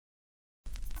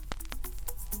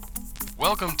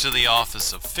Welcome to the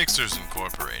office of Fixers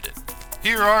Incorporated.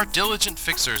 Here our diligent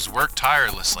fixers work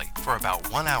tirelessly for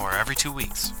about 1 hour every 2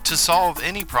 weeks to solve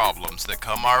any problems that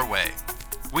come our way.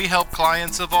 We help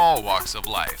clients of all walks of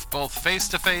life, both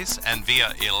face-to-face and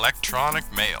via electronic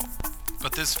mail.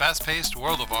 But this fast-paced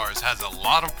world of ours has a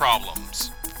lot of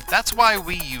problems. That's why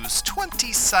we use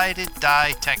 20-sided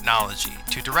die technology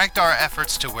to direct our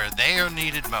efforts to where they are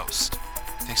needed most.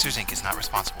 Fixers Inc. is not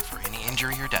responsible for any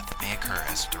injury or death that may occur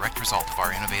as a direct result of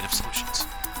our innovative solutions.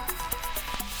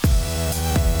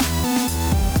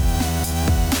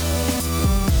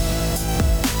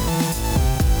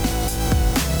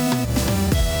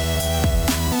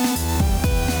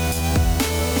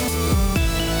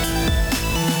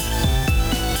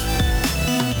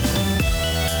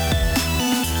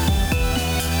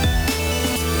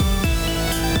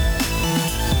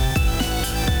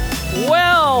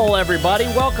 Well, everybody,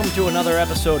 welcome to another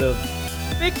episode of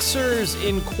Fixers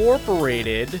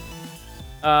Incorporated,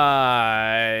 the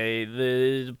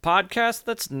podcast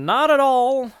that's not at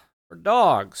all for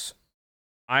dogs.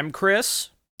 I'm Chris.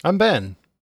 I'm Ben.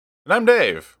 And I'm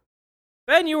Dave.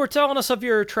 Ben, you were telling us of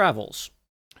your travels.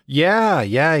 Yeah.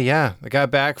 I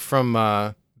got back from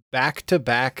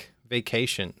back-to-back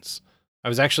vacations. I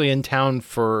was actually in town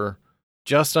for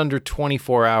just under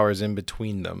 24 hours in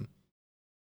between them.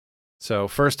 So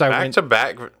first I went...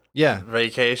 Back-to-back Yeah.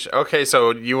 vacation? Okay,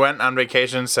 so you went on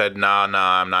vacation, said, no,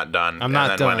 I'm not done. I'm not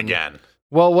and then done. went again.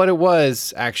 Well, what it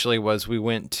was, actually, was we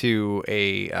went to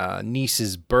a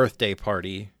niece's birthday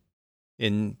party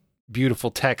in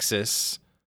beautiful Texas.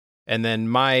 And then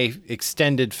my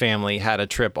extended family had a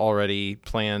trip already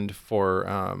planned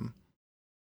for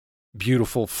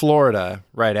beautiful Florida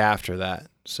right after that.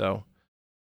 So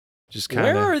just kind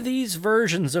of... Where are these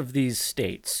versions of these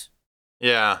states?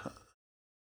 Yeah.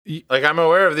 Like, I'm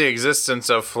aware of the existence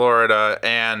of Florida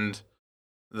and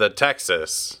the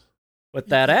Texas. With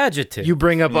that adjective. You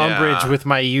bring up Yeah. umbrage with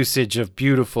my usage of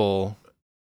beautiful.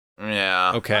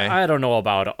 Yeah. Okay. I don't know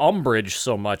about umbrage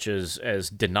so much as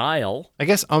denial. I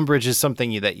guess umbrage is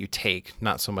something that you take,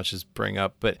 not so much as bring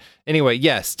up. But anyway,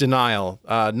 yes, denial.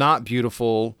 Not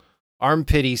beautiful.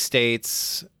 Armpity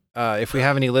states. If we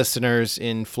have any listeners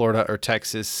in Florida or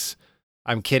Texas,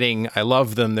 I'm kidding. I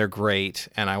love them. They're great.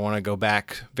 And I want to go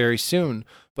back very soon.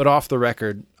 But off the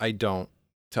record, I don't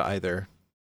to either.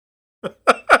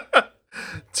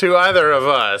 To either of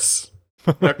us.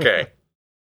 Okay.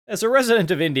 As a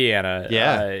resident of Indiana,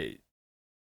 Yeah.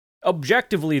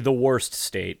 Objectively the worst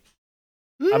state.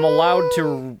 I'm allowed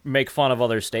to make fun of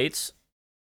other states,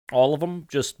 all of them,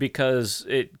 just because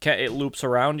it loops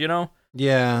around, you know?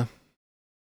 Yeah.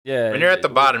 Yeah. When you're at the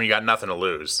bottom, you got nothing to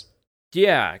lose.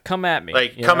 Yeah, come at me.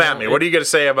 Like, you come know? at me. What are you going to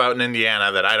say about in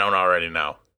Indiana that I don't already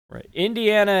know? Right.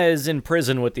 Indiana is in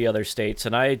prison with the other states,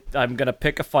 and I'm going to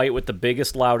pick a fight with the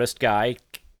biggest, loudest guy.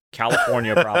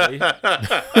 California, probably.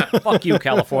 Fuck you,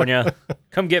 California.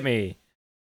 Come get me.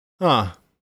 Huh.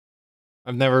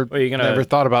 I've never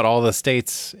thought about all the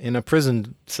states in a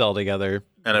prison cell together.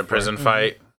 In a prison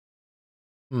fight?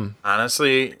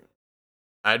 Honestly,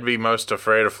 I'd be most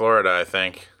afraid of Florida, I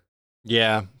think.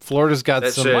 Yeah. Florida's got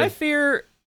That some... shit-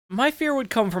 My fear would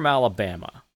come from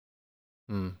Alabama.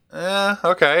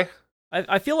 Okay.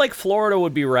 I feel like Florida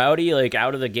would be rowdy, like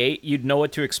out of the gate. You'd know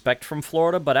what to expect from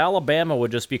Florida, but Alabama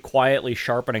would just be quietly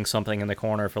sharpening something in the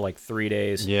corner for like 3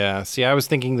 days. Yeah. See, I was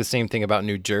thinking the same thing about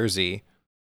New Jersey.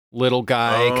 Little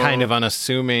guy, kind of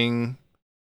unassuming.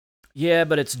 Yeah,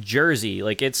 but it's Jersey.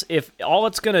 Like, if all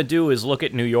it's gonna do is look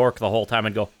at New York the whole time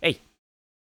and go, hey,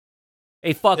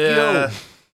 fuck you.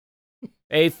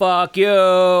 Hey, fuck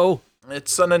you.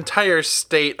 It's an entire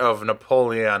state of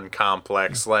Napoleon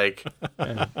complex. Like,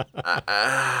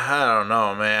 I don't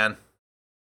know, man.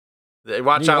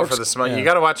 Watch out for the small. yeah. You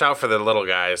got to watch out for the little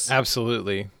guys.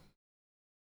 Absolutely.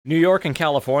 New York and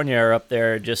California are up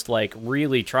there just, like,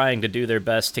 really trying to do their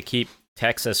best to keep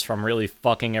Texas from really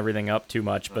fucking everything up too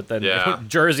much, but then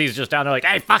Jersey's just down there like,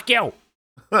 hey, fuck you!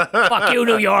 Fuck you,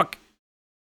 New York!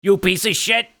 You piece of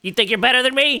shit! You think you're better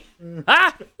than me?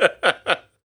 Huh?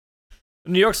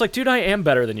 New York's like, dude, I am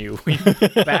better than you.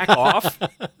 Back off.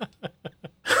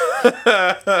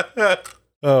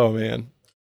 Oh, man.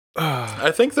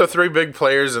 I think the three big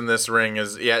players in this ring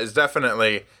is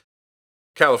definitely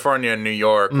California and New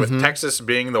York, with Texas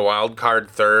being the wild card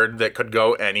third that could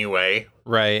go any way.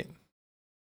 Right.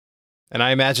 And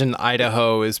I imagine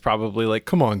Idaho is probably like,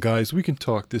 come on, guys, we can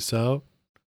talk this out.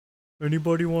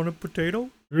 Anybody want a potato?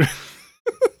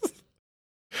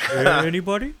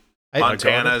 Anybody?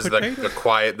 Montana is the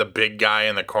quiet, the big guy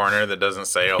in the corner that doesn't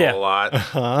say a whole lot.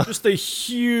 Just the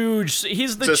huge.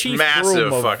 He's the just chief massive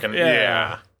groom of, fucking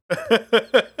yeah.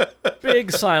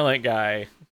 Big silent guy.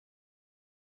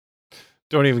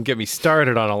 Don't even get me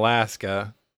started on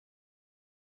Alaska.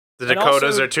 The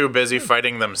Dakotas are too busy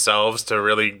fighting themselves to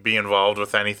really be involved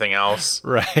with anything else.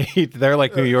 Right. They're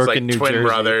like New York like and New twin Jersey.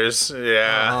 brothers.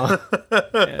 Yeah.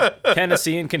 Yeah.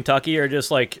 Tennessee and Kentucky are just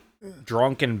like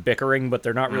drunk and bickering, but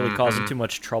they're not really causing too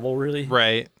much trouble, really.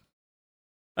 Right.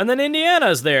 And then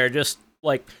Indiana's there, just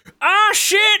like, I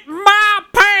shit my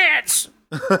pants!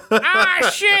 I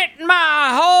shit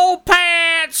my whole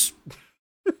pants!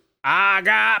 I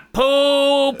got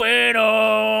poop in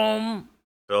them!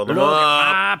 Fill them Look up.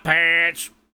 at my pants!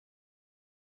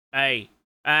 Hey,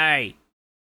 hey,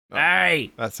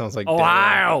 hey! That sounds like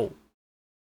Ohio!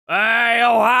 Hey,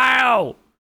 Ohio!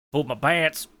 Poop my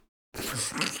pants.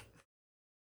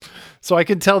 So I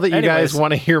can tell that you guys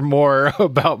want to hear more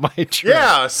about my trip.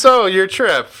 Yeah, so your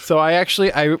trip. So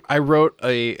I wrote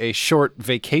a short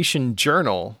vacation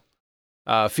journal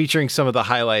featuring some of the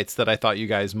highlights that I thought you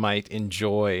guys might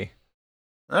enjoy.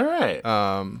 All right.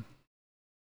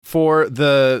 For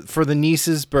the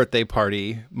niece's birthday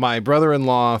party, my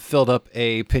brother-in-law filled up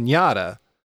a piñata,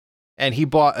 and he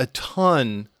bought a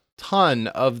ton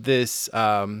of this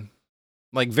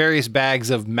like various bags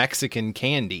of Mexican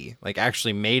candy, like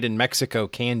actually made in Mexico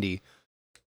candy.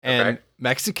 And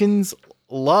Mexicans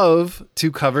love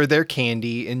to cover their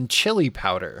candy in chili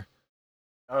powder.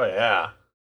 Oh yeah.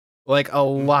 Like a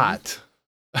lot.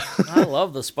 I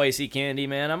love the spicy candy,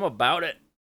 man. I'm about it.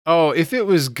 Oh, if it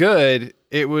was good,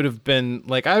 it would have been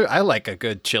like I like a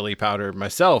good chili powder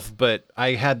myself, but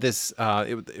I had this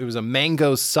it was a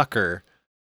mango sucker,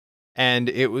 and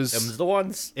it was Them's the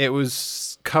ones. It was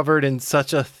covered in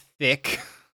such a thick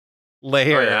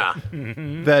layer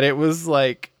that it was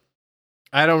like,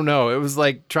 I don't know, it was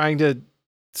like trying to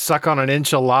suck on an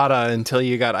enchilada until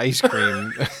you got ice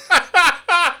cream.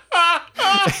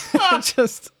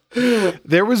 Just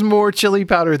there was more chili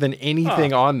powder than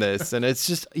anything on this, and it's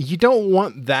just, you don't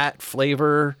want that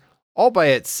flavor all by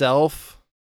itself,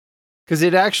 because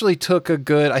it actually took a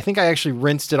good, I think I actually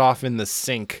rinsed it off in the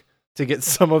sink to get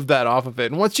some of that off of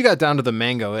it. And once you got down to the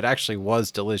mango, it actually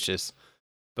was delicious.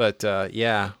 But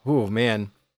yeah, oh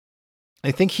man,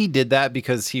 I think he did that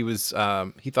because he was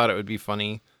he thought it would be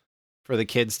funny for the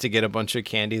kids to get a bunch of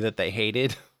candy that they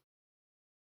hated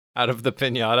out of the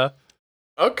piñata.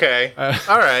 Okay.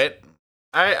 All right.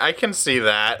 I can see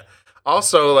that.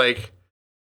 Also, like,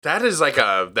 that is like,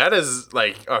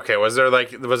 okay, was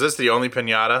this the only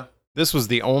piñata? This was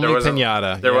the only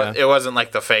piñata. It wasn't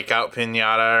like the fake out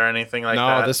piñata or anything like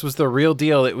that? No, this was the real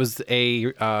deal. It was a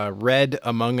red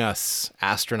Among Us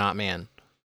astronaut man.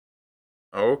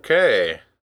 Okay.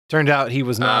 Turned out he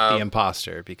was not the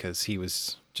imposter because he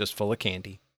was just full of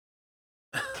candy.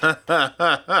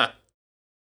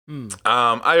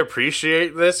 I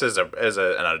appreciate this as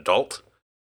an adult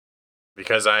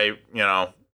because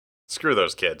screw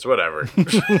those kids, whatever.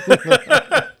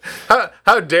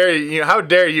 How dare you? How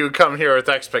dare you come here with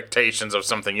expectations of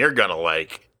something you're gonna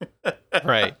like?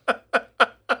 Right.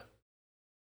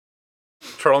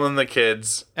 Trolling the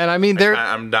kids. And I mean,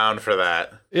 I'm down for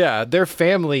that. Yeah, their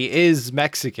family is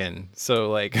Mexican,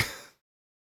 so like,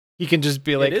 he can just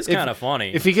be like, it is kind of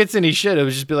funny. If he gets any shit, it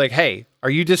would just be like, hey, are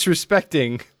you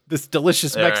disrespecting this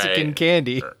delicious Mexican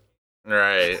candy?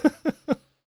 Right.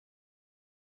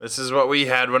 This is what we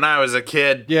had when I was a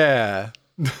kid. Yeah.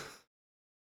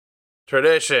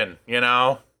 Tradition,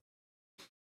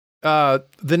 The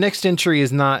next entry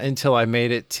is not until I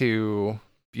made it to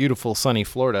beautiful sunny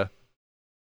Florida.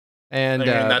 And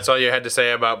that's all you had to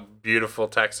say about beautiful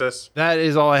Texas? That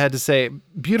is all I had to say.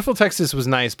 Beautiful Texas was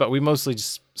nice, but we mostly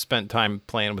just spent time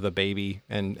playing with a baby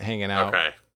and hanging out.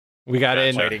 Okay. We got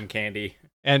in eating candy.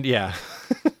 And yeah,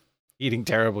 eating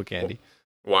terrible candy.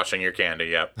 Washing your candy,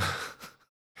 yep.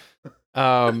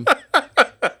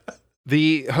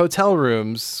 The hotel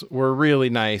rooms were really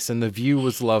nice, and the view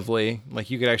was lovely. Like,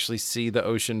 you could actually see the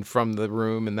ocean from the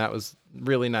room, and that was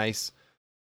really nice.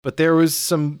 But there was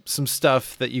some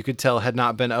stuff that you could tell had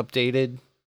not been updated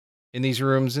in these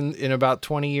rooms in about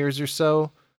 20 years or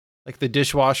so. Like, the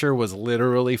dishwasher was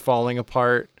literally falling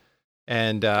apart.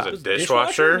 And a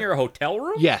dishwasher in your hotel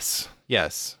room? Yes.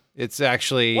 It's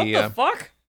actually what the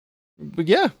fuck? But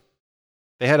yeah,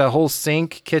 they had a whole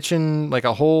sink, kitchen, like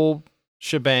a whole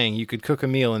shebang. You could cook a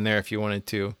meal in there if you wanted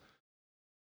to.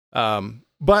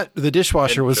 But the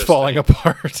dishwasher was falling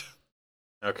apart.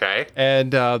 Okay.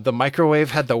 And the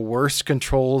microwave had the worst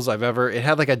controls I've ever. It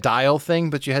had like a dial thing,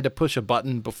 but you had to push a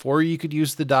button before you could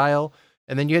use the dial,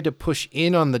 and then you had to push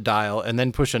in on the dial and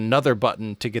then push another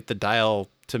button to get the dial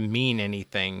to mean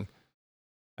anything.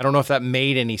 I don't know if that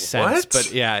made any sense,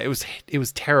 but yeah, it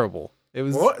was terrible. It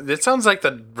was. What? It sounds like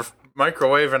the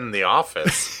microwave in the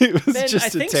office? It was Man, just I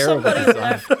a think terrible somebody design.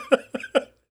 left.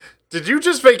 Did you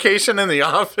just vacation in the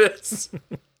office?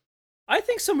 I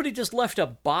think somebody just left a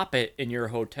Bop It in your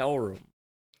hotel room.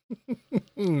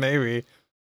 Maybe.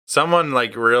 Someone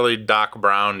like really Doc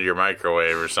Browned your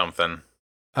microwave or something.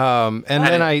 And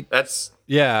then That's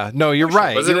yeah, no, you're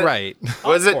right. You're right.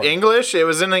 was it English? It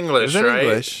was in English, It was in right?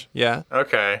 English, yeah.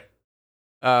 Okay.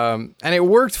 And it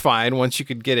worked fine once you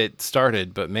could get it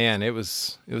started, but man, it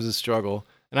was a struggle.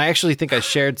 And I actually think I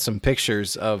shared some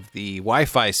pictures of the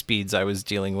Wi-Fi speeds I was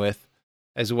dealing with,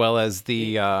 as well as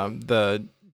the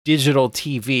digital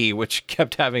TV, which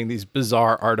kept having these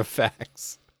bizarre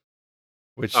artifacts,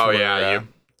 which were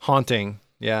haunting.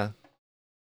 Yeah.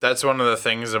 That's one of the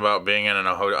things about being in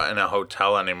a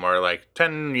hotel anymore. Like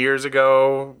 10 years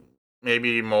ago,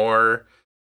 maybe more,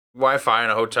 Wi-Fi in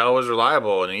a hotel was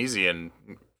reliable and easy and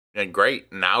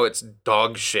great. Now it's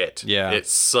dog shit. Yeah. It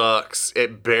sucks.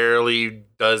 It barely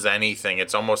does anything.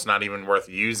 It's almost not even worth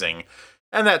using.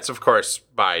 And that's, of course,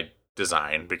 by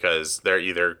design, because they're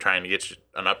either trying to get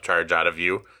an upcharge out of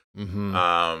you,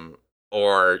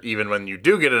 or even when you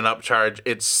do get an upcharge,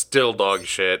 it's still dog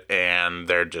shit, and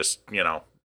they're just,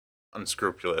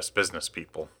 unscrupulous business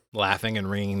people. Laughing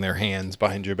and wringing their hands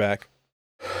behind your back.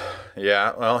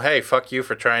 Yeah, well, hey, fuck you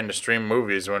for trying to stream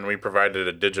movies when we provided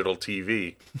a digital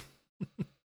TV.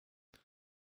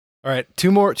 All right,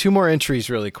 two more entries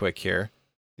really quick here.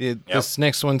 This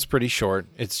next one's pretty short.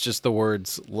 It's just the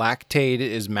words "Lactaid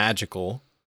is magical."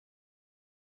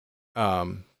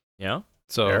 Yeah.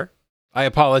 So fair. I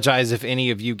apologize if any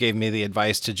of you gave me the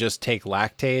advice to just take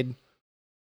Lactaid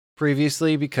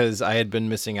previously, because I had been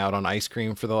missing out on ice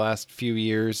cream for the last few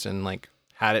years and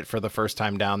had it for the first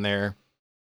time down there.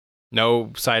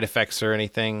 No side effects or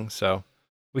anything. So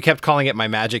we kept calling it my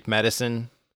magic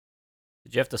medicine.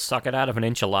 Did you have to suck it out of an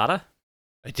enchilada?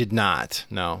 I did not,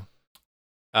 no.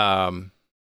 But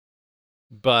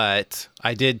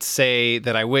I did say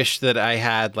that I wish that I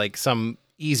had some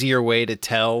easier way to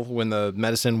tell when the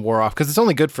medicine wore off, because it's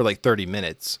only good for 30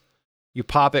 minutes. You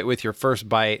pop it with your first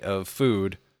bite of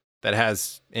food that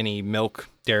has any milk,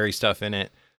 dairy stuff in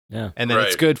it. Yeah. And then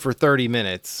it's good for 30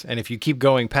 minutes. And if you keep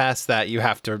going past that, you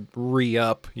have to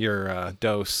re-up your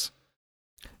dose.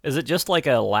 Is it just like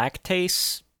a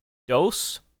lactase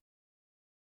dose?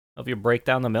 Help you break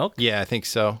down the milk? Yeah, I think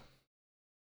so.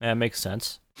 That makes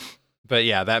sense. But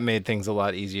yeah, that made things a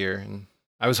lot easier. And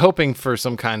I was hoping for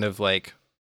some kind of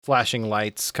flashing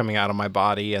lights coming out of my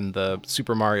body and the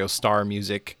Super Mario Star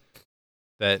music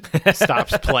that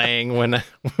stops playing when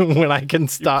I can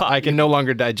stop. I can no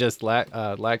longer digest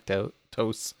lactose.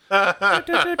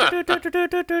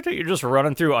 You're just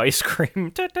running through ice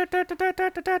cream.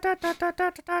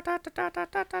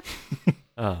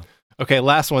 Oh. Okay,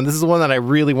 last one. This is the one that I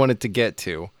really wanted to get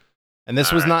to. And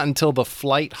this was not until the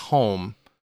flight home.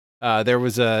 There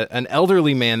was an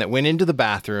elderly man that went into the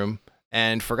bathroom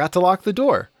and forgot to lock the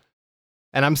door.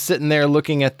 And I'm sitting there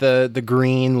looking at the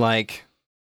green,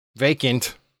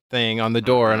 vacant thing on the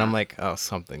door, and I'm like, oh,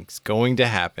 something's going to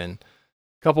happen.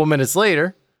 A couple minutes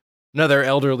later, another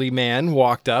elderly man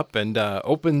walked up and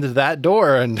opened that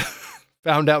door and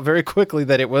found out very quickly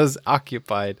that it was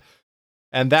occupied.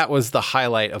 And that was the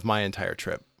highlight of my entire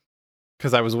trip,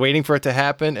 because I was waiting for it to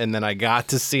happen, and then I got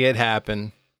to see it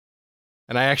happen.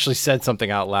 And I actually said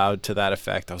something out loud to that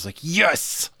effect. I was like,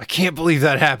 yes, I can't believe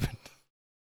that happened.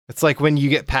 It's like when you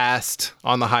get passed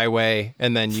on the highway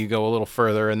and then you go a little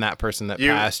further and that person that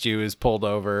passed you is pulled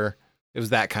over. It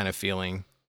was that kind of feeling.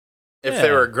 If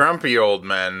they were grumpy old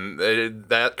men,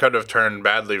 that could have turned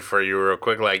badly for you real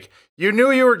quick. You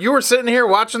knew you were sitting here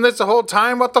watching this the whole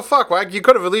time? What the fuck? You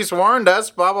could have at least warned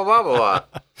us, blah, blah, blah, blah.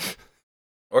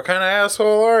 What kind of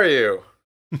asshole are you?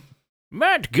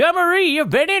 Montgomery, you've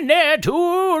been in there too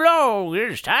long.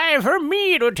 It's time for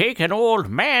me to take an old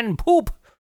man poop.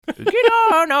 Get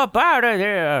on up out of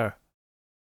there.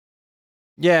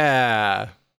 Yeah,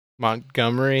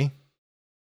 Montgomery.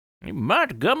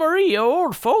 Montgomery, you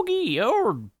old fogey, you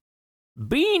old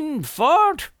bean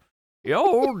fart, you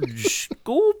old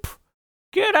scoop.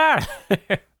 Get out of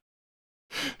there.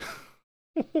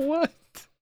 What?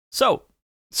 So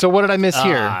what did I miss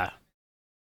here?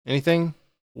 Anything?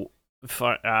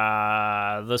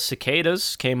 The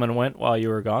cicadas came and went while you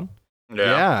were gone.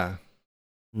 Yeah.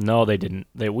 No, they didn't.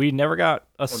 We never got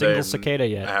a single cicada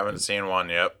yet. I haven't seen one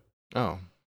yet. Oh.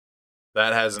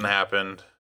 That hasn't happened.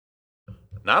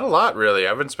 Not a lot, really.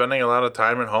 I've been spending a lot of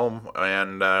time at home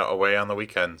and away on the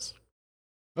weekends.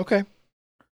 Okay.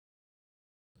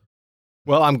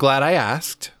 Well, I'm glad I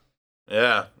asked.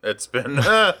 Yeah, it's been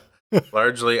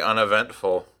largely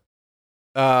uneventful.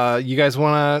 You guys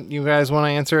wanna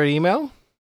answer an email?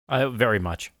 Very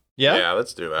much. Yeah? Yeah,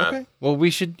 let's do that. Okay. Well, we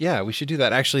should do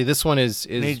that. Actually, this one is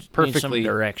Need perfectly some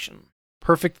direction.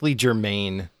 perfectly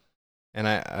germane, and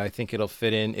I think it'll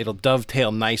fit in. It'll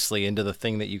dovetail nicely into the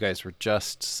thing that you guys were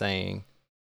just saying.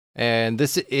 And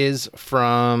this is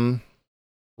from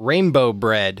Rainbow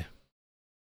Bread.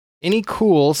 Any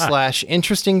cool /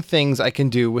 interesting things I can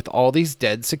do with all these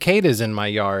dead cicadas in my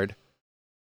yard?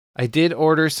 I did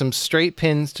order some straight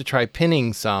pins to try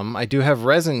pinning some. I do have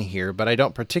resin here, but I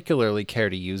don't particularly care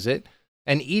to use it,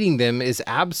 and eating them is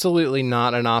absolutely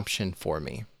not an option for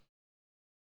me.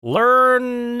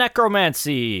 Learn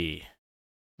necromancy.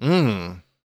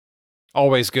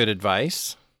 Always good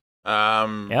advice.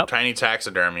 Tiny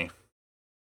taxidermy.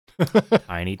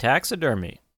 Tiny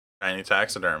taxidermy. Tiny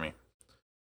taxidermy.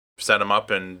 Set them up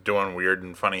and doing weird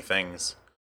and funny things.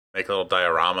 Make little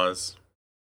dioramas.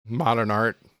 Modern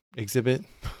art exhibit.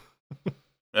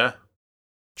 Yeah.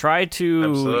 Try to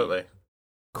Absolutely.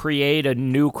 create a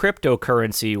new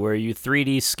cryptocurrency where you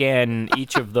 3D scan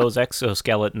each of those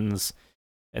exoskeletons,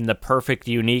 and the perfect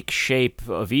unique shape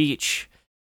of each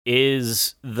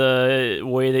is the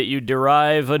way that you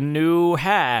derive a new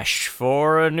hash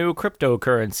for a new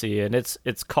cryptocurrency, and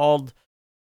it's called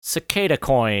Cicada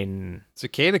Coin.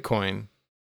 Cicada Coin.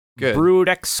 Good. Brood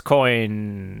X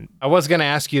Coin. I was going to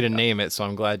ask you to name it, so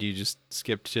I'm glad you just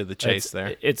skipped to the chase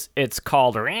there. It's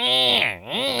called. That's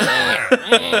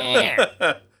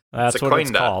what it's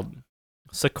called.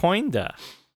 Sequoia.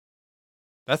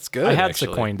 That's good. I had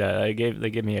actually. Sequoia.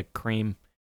 They gave me a cream.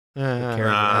 I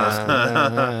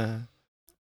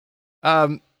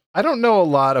don't know a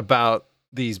lot about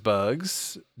these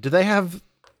bugs. Do they have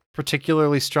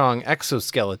particularly strong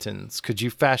exoskeletons? Could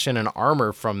you fashion an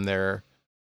armor from their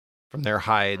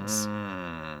hides?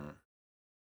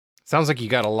 Sounds like you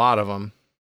got a lot of them.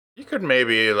 You could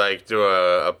maybe like do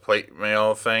a plate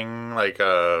mail thing, like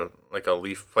a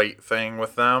leaf plate thing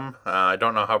with them. I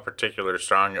don't know how particular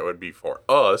strong it would be for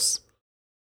us.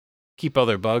 Keep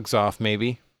other bugs off,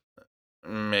 maybe.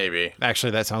 Maybe.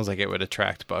 Actually, that sounds like it would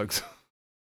attract bugs.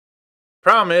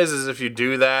 Problem is if you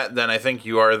do that, then I think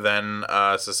you are then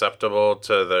susceptible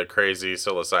to the crazy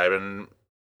psilocybin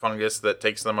fungus that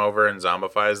takes them over and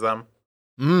zombifies them.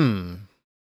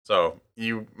 So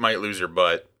you might lose your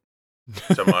butt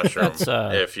to mushrooms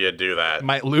if you do that.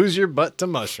 Might lose your butt to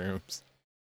mushrooms.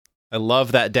 I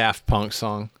love that Daft Punk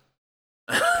song.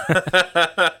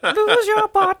 Lose your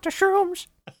butt to shrooms.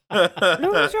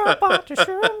 Lose your butt to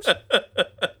shrooms.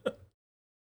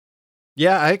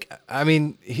 Yeah, I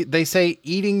mean, they say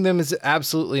eating them is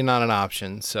absolutely not an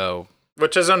option, so...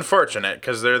 Which is unfortunate,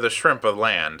 because they're the shrimp of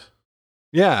land.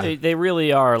 Yeah. They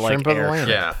really are Shrimp like of the air land. shrimp.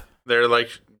 Yeah, they're like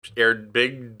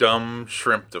big, dumb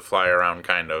shrimp to fly around,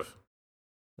 kind of.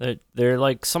 They're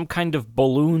like some kind of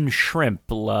balloon shrimp,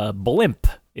 blimp,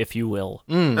 if you will.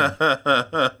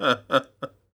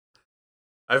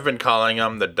 I've been calling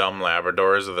them the dumb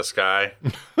Labradors of the sky.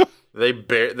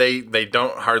 They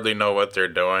don't hardly know what they're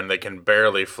doing. They can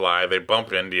barely fly. They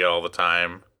bump into you all the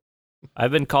time.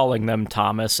 I've been calling them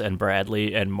Thomas and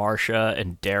Bradley and Marcia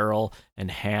and Daryl and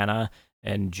Hannah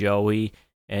and Joey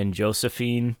and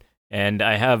Josephine, and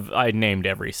I named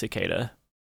every cicada.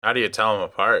 How do you tell them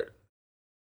apart?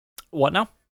 What now?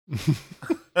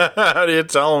 How do you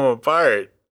tell them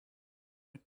apart?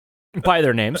 By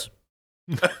their names.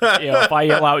 If I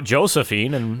yell out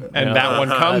Josephine and that one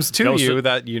comes to you,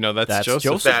 that's Joseph.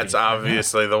 Josephine. That's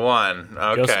obviously the one.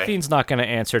 Okay. Josephine's not going to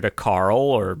answer to Carl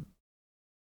or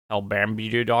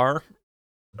Helbambudar.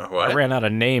 What? I ran out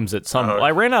of names at some.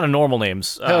 I ran out of normal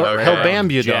names.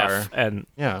 Helbambudar. Jeff, and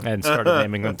started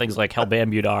naming them things like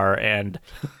Helbambudar and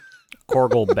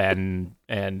Korgelben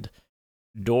and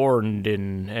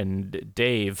Dornden and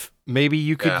Dave. Maybe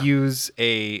you could use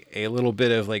a little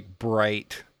bit of like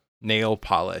bright nail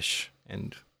polish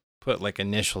and put like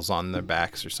initials on their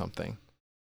backs or something.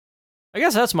 I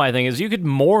guess that's my thing, is you could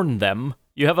mourn them.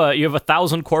 You have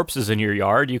 1,000 corpses in your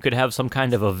yard. You could have some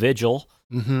kind of a vigil.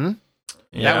 Mm-hmm.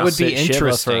 Yeah. That would be Sit Shiva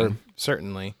interesting,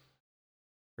 certainly.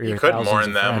 for You your could thousands mourn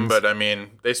of them, friends. but I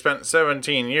mean, they spent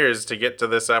 17 years to get to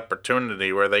this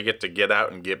opportunity where they get to get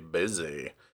out and get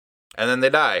busy. And then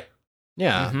they die.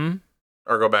 Yeah. Mhm.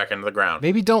 Or go back into the ground.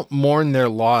 Maybe don't mourn their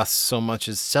loss so much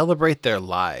as celebrate their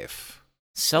life.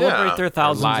 Celebrate Yeah. their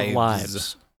thousands Lives. of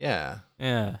lives. Yeah.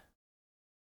 Yeah.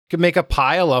 Could make a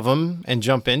pile of them and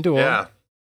jump into them. Yeah.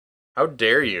 How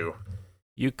dare you?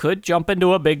 You could jump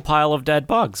into a big pile of dead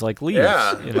bugs like leaves.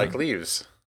 Yeah, you know? like leaves.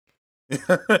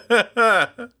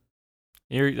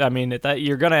 You're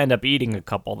gonna end up eating a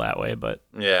couple that way, but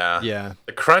Yeah. Yeah.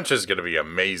 The crunch is going to be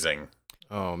amazing.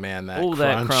 Oh man, that crunch.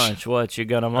 that crunch. What you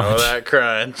gonna munch? Oh, that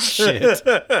crunch. Shit.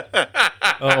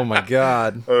 Oh my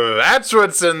god. That's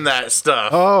what's in that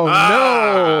stuff. Oh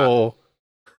no.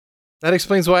 That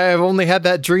explains why I've only had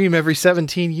that dream every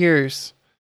 17 years.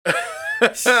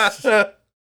 That's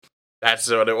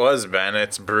what it was, Ben.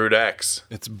 It's Brood X.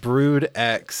 It's Brood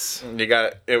X.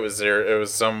 It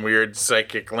was some weird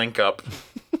psychic link up,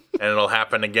 and it'll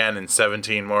happen again in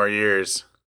 17 more years.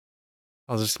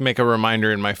 I'll just make a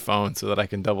reminder in my phone so that I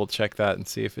can double check that and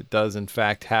see if it does in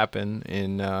fact happen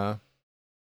in I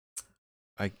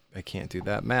can't do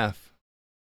that math.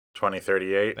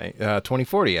 2038.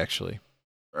 2040 actually.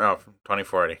 Oh,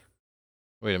 2040.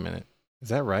 Wait a minute. Is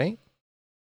that right?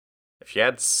 If you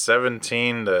had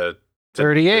 17 to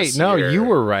 38. No, year, you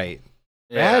were right.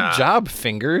 yeah. Bad job,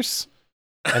 fingers.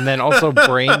 And then also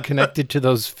brain connected to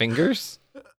those fingers.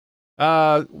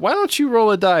 Why don't you roll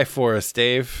a die for us,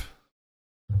 Dave?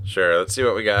 Sure, let's see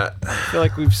what we got. I feel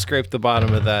like we've scraped the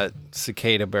bottom of that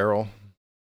cicada barrel.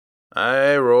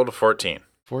 I rolled a 14.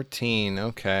 14,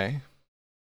 okay.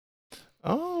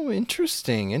 Oh,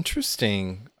 interesting.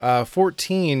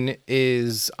 14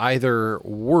 is either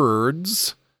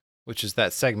words, which is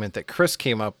that segment that Chris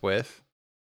came up with.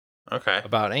 Okay.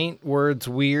 About ain't words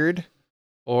weird,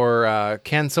 or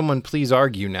can someone please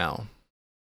argue now?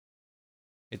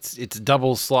 It's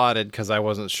double slotted because I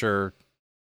wasn't sure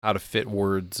how to fit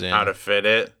words in. How to fit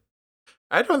it.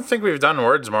 I don't think we've done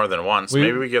words more than once.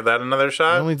 Maybe we give that another I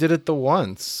shot? only did it the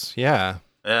once. Yeah.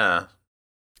 Yeah.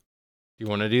 You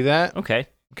want to do that? Okay.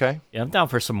 Okay. Yeah, I'm down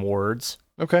for some words.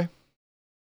 Okay.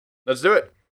 Let's do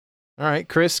it. All right,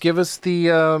 Chris, give us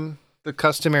the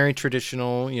customary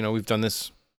traditional, we've done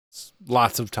this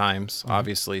lots of times,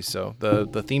 obviously, so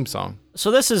the theme song.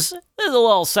 So this is a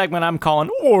little segment I'm calling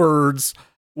Words,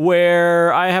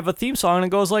 where I have a theme song and it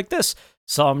goes like this.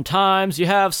 Sometimes you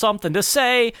have something to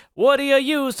say. What do you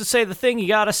use to say the thing you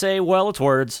gotta say? Well, it's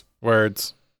words.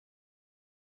 Words.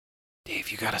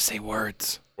 Dave, you gotta say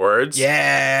words. Words?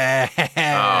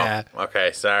 Yeah. Oh,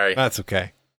 okay, sorry. That's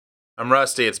okay. I'm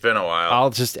rusty. It's been a while. I'll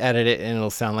just edit it and it'll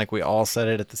sound like we all said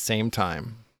it at the same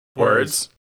time. Words?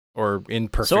 Or in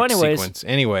perfect So sequence.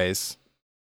 Anyways.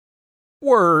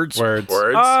 Words. Words?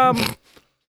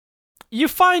 You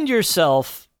find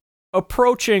yourself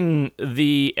approaching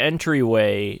the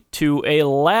entryway to a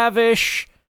lavish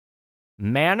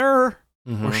manor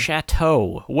or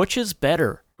chateau. Which is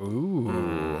better?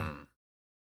 Ooh.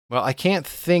 Well, I can't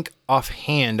think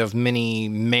offhand of many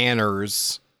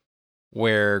manors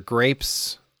where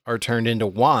grapes are turned into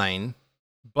wine,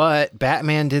 but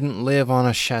Batman didn't live on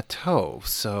a chateau,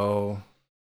 so...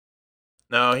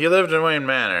 No, he lived in Wayne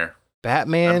Manor.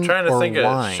 Batman I'm trying to think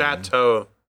wine? of chateau.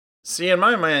 See, in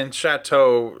my mind,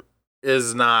 chateau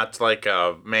is not like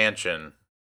a mansion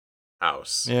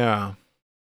house. Yeah.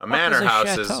 A manor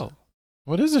house is...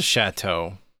 What is a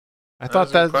chateau? I That thought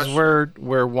is a good that's question.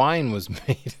 where wine was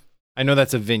made. I know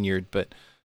that's a vineyard, but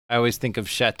I always think of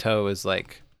chateau as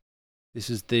like, this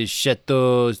is the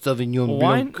Chateau Sauvignon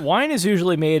Blanc. Wine is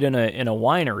usually made in a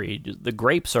winery. The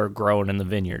grapes are grown in the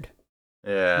vineyard.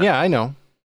 Yeah. Yeah, I know.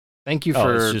 Thank you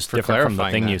for it's just for different from the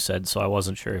clarifying thing that. you said, so I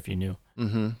wasn't sure if you knew.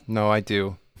 Mm-hmm. No, I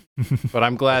do. But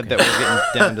I'm glad that we're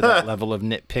getting down to that level of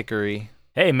nitpickery.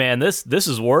 Hey man, this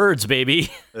is words, baby.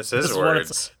 This is what words.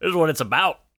 this is what it's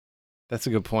about. That's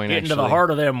a good point, Getting actually. to the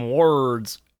heart of them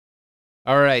words.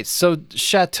 All right, so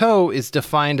chateau is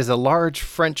defined as a large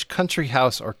French country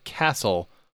house or castle,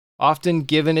 often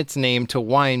given its name to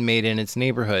wine made in its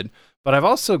neighborhood. But I've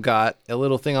also got a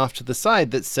little thing off to the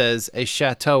side that says a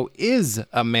chateau is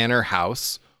a manor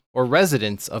house or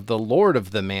residence of the lord of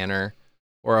the manor,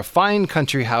 or a fine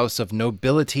country house of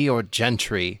nobility or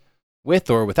gentry,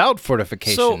 with or without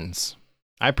fortifications.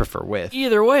 I prefer with.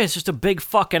 Either way, it's just a big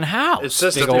fucking house. It's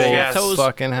just Big a old big ass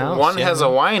fucking house. One yeah. has a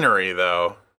winery,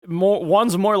 though.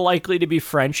 One's more likely to be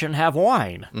French and have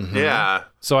wine. Mhm. Yeah.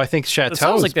 So I think chateau It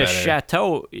sounds like is the better.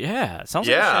 chateau. Yeah, it sounds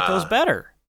like Yeah. the chateau's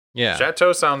better. Yeah.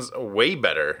 Chateau sounds way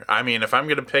better. I mean, if I'm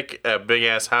going to pick a big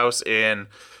ass house in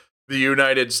the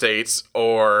United States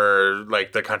or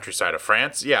like the countryside of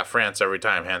France, yeah, France every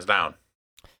time, hands down.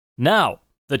 Now,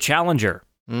 the challenger.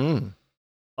 Mm.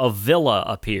 A villa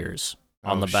appears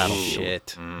on Oh, the battlefield.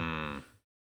 Shit. Mm.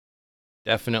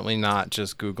 Definitely not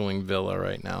just Googling villa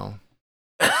right now.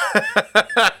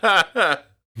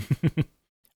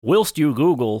 Whilst you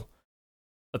Google,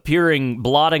 appearing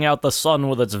blotting out the sun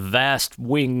with its vast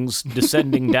wings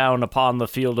descending down upon the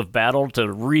field of battle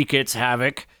to wreak its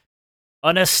havoc,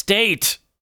 an estate.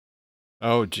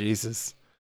 Oh, Jesus.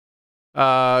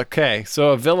 Okay, so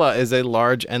a villa is a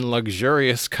large and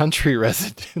luxurious country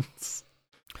residence.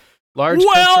 Large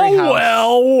country house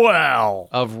well.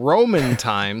 of Roman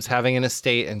times, having an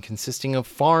estate and consisting of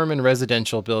farm and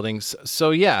residential buildings.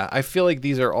 So yeah, I feel like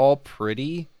these are all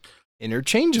pretty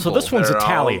interchangeable. So this one's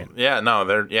Italian.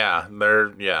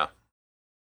 They're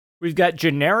We've got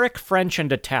generic French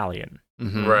and Italian.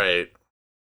 Mm-hmm. Right.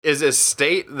 Is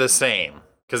estate the same?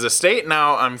 Because estate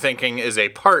now, I'm thinking, is a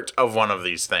part of one of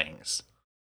these things.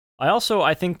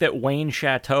 I think that Wayne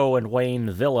Chateau and Wayne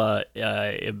Villa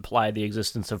imply the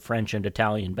existence of French and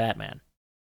Italian Batman.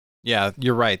 Yeah,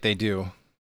 you're right. They do.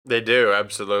 They do,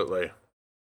 absolutely.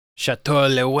 Chateau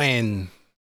Le Wayne.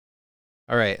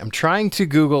 All right, I'm trying to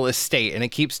Google estate, and it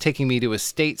keeps taking me to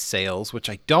estate sales, which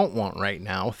I don't want right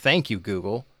now. Thank you,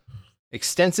 Google.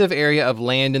 Extensive area of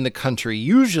land in the country,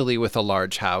 usually with a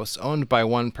large house, owned by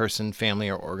one person, family,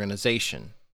 or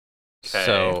organization. Okay.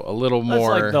 So a little That's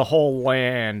more. like the whole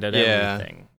land and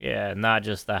everything. Yeah, not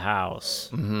just the house.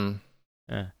 Mm-hmm.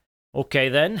 Okay,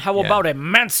 then. How about a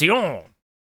mansion?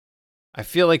 I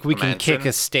feel like we can Mansion? kick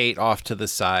estate off to the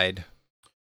side.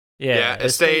 Yeah,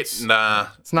 estate, nah.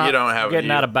 It's not you don't have getting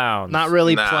out of bounds. Not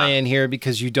really Nah. playing here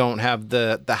because you don't have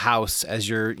the house as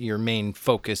your main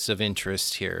focus of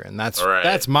interest here, and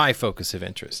that's my focus of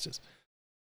interest is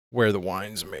where the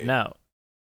wine's made. No.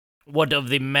 What of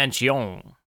the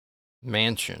mansion?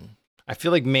 Mansion. I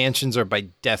feel like mansions are by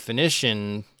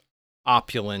definition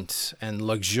opulent and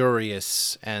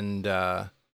luxurious and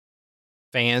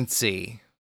fancy.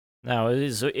 Now,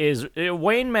 is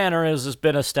Wayne Manor has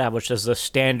been established as the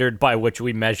standard by which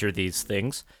we measure these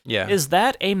things. Yeah. Is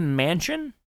that a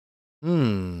mansion? A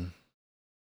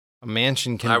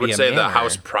mansion can be I would a say the manor.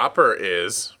 house proper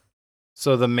is.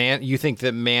 So you think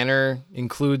that manor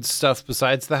includes stuff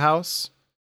besides the house?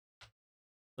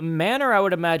 The manor, I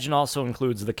would imagine, also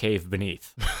includes the cave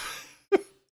beneath.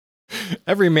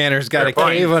 Every manor's got a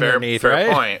cave underneath, fair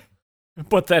right? point.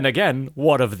 But then again,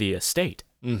 what of the estate?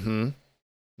 Mm-hmm.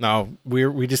 No,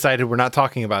 we decided we're not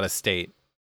talking about estate.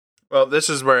 Well, this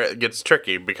is where it gets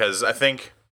tricky because I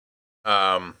think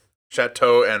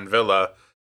Chateau and Villa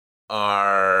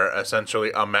are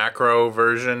essentially a macro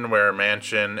version where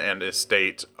mansion and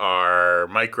estate are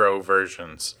micro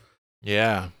versions.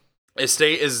 Yeah.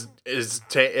 Estate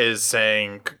is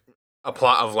saying a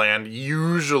plot of land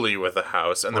usually with a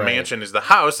house, and the mansion is the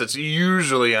house that's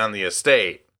usually on the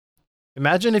estate.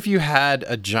 Imagine if you had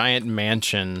a giant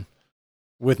mansion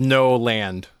with no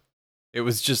land. It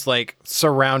was just like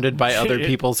surrounded by other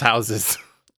people's houses.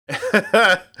 It's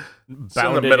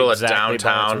in the middle of exactly by its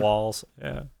downtown. walls.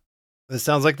 Yeah. This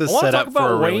sounds like the I want to setup talk for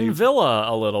about a Wayne really...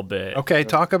 Villa a little bit. Okay,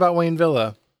 talk about Wayne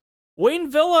Villa. Wayne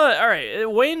Villa, all right,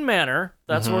 Wayne Manor,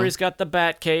 that's where he's got the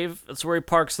Bat Cave. That's where he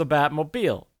parks the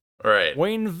Batmobile. Right.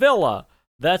 Wayne Villa,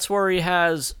 that's where he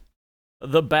has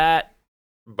the Bat...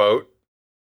 Boat.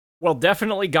 Well,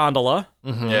 definitely gondola.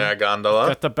 Mm-hmm. Yeah, gondola.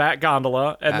 Got the Bat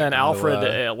gondola, and Bat then gondola.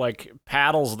 Alfred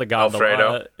paddles the gondola.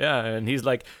 Alfredo. Yeah, and he's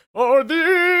like, "Oh,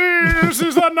 this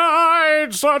is the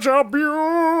night, such a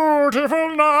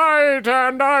beautiful night,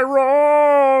 and I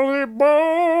roll the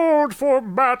boat for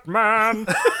Batman."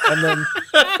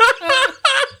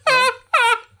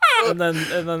 and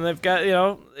then they've got,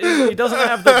 he doesn't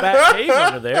have the Bat Cave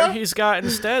under there. He's got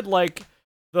instead like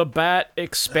the Bat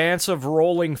expansive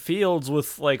rolling fields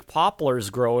with like poplars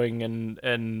growing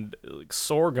and like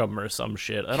sorghum or some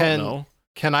shit. I don't know.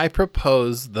 Can I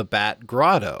propose the Bat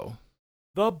Grotto?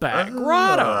 The Bat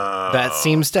Grotto. That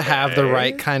seems to have the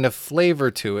right kind of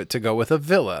flavor to it to go with a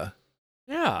villa.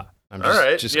 Yeah. I'm All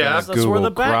right, just yeah. gonna That's Google where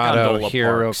the Bat Grotto gondola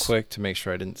here real parks. quick to make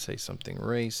sure I didn't say something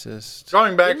racist.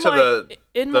 Going back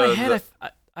In my head,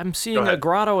 I'm seeing a ahead.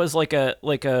 grotto as like a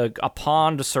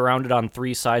pond surrounded on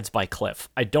three sides by cliff.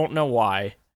 I don't know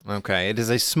why. Okay, it is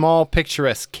a small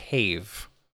picturesque cave,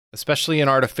 especially an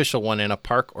artificial one in a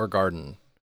park or garden.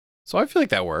 So I feel like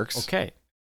that works. Okay.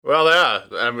 Well, yeah.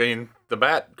 I mean, the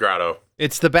Bat Grotto.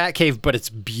 It's the Bat Cave, but it's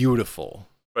beautiful.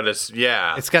 But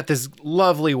it's got this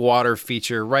lovely water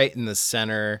feature right in the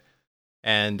center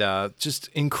and just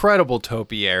incredible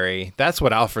topiary. That's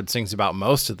what Alfred sings about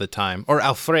most of the time. Or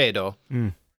Alfredo.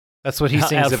 That's what he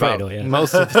sings Alfredo, about yeah.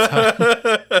 most of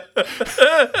the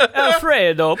time.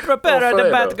 Alfredo, prepare the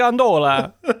Bat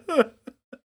gondola.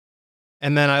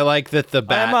 And then I like that the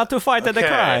I am out to fight the Okay.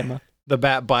 crime. the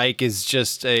Bat bike is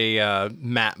just a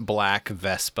matte black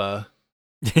Vespa.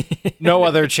 No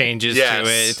other changes Yes.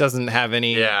 to it. It doesn't have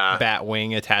any Yeah. bat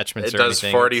wing attachments it or does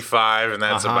anything. 45, and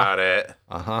that's Uh-huh. about it.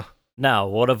 Uh-huh. Now,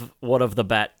 what of the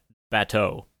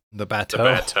bateau? The The bateau.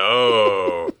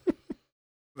 Bateau.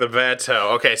 The Bateau.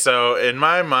 Okay, so in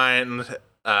my mind,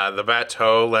 the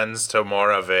Bateau lends to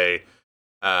more of a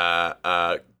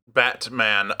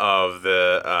Batman of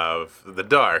the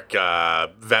dark,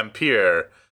 vampire.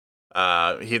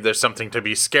 There's something to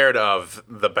be scared of.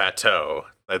 The Bateau.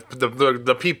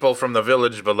 The people from the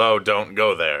village below don't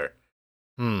go there.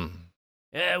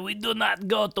 We do not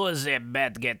go to the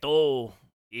Bat Ghetto.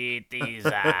 It is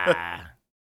the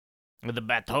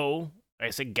Bateau.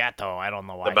 I say Ghetto. I don't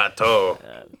know why. The Bateau.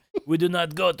 We do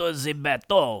not go to the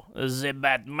Bateau. The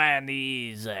Batman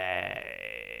is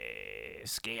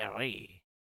scary.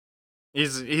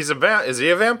 Is he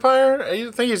a vampire?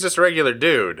 I think he's just a regular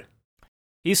dude.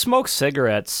 He smokes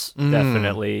cigarettes,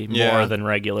 definitely, more than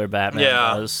regular Batman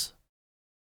does.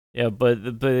 Yeah, but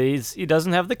he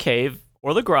doesn't have the cave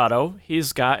or the grotto.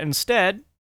 He's got instead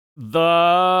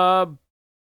the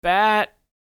Batful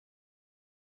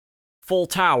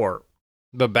Tower.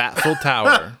 The Batful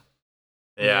Tower.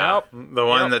 Yeah, the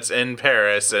one that's in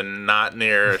Paris and not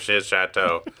near his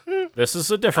chateau. This is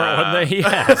a different one that he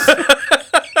has.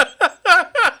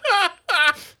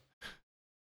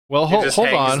 Well, hold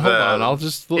on.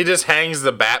 He just hangs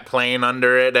the bat plane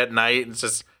under it at night. It's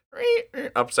just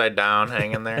upside down,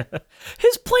 hanging there.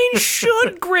 His plane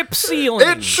should grip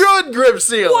ceilings. It should grip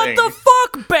ceilings. What the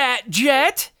fuck,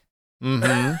 Batjet?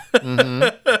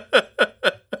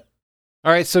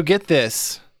 All right, so get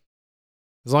this.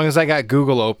 As long as I got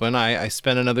Google open, I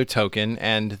spent another token,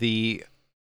 and the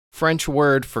French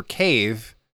word for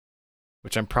cave,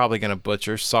 which I'm probably going to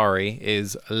butcher, sorry,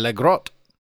 is le grotte.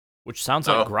 Which sounds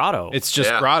like grotto. It's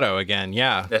just grotto again,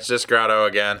 yeah. It's just grotto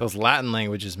again. Those Latin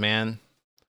languages, man.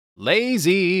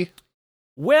 Lazy.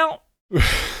 Well,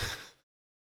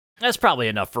 that's probably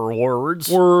enough for words.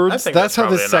 That's how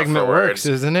this segment works,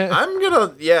 isn't it?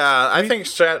 I think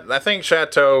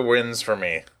Chateau wins for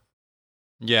me.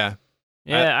 Yeah.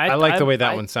 Yeah, I like the way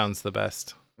that one sounds the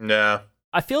best. Yeah.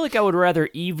 I feel like I would rather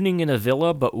evening in a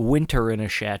villa, but winter in a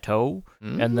chateau.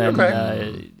 And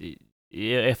then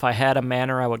if I had a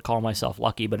manor, I would call myself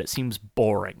lucky, but it seems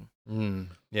boring.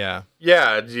 Yeah.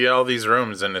 Yeah, you all these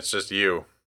rooms, and it's just you.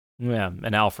 Yeah,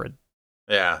 and Alfred.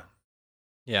 Yeah.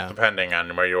 Yeah. Depending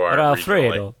on where you are. But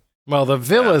Alfredo. Well, the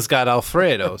villa's got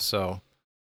Alfredo, so.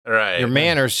 Right. Your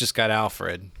manor's just got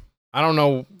Alfred. I don't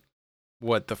know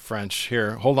what the French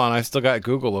here. Hold on, I still got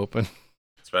Google open.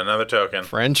 Spend another token.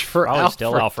 French for Probably Alfred.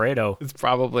 still Alfredo. It's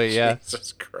probably, yeah.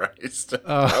 Jesus Christ.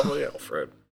 Probably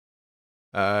Alfred.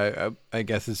 I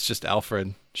guess it's just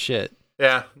Alfred. Shit.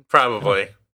 Yeah, probably.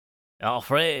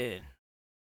 Alfred.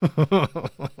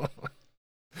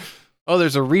 Oh,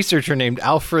 there's a researcher named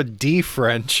Alfred D.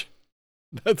 French.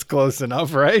 That's close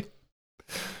enough, right?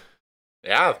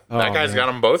 Yeah, that guy's got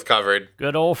them both covered.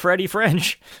 Good old Freddie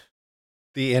French.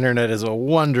 The internet is a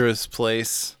wondrous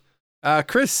place.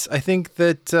 Chris, I think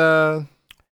it's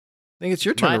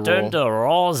your turn My to roll. turn to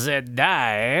roll the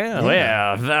die.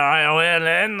 Well, very well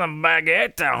then. The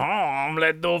baguette,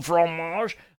 omelette du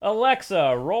fromage.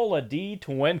 Alexa, roll a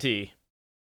d20.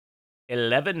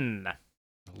 11.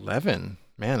 11.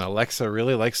 Man, Alexa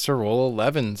really likes to roll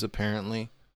 11s, apparently.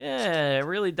 Yeah, it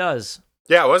really does.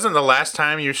 Yeah, wasn't the last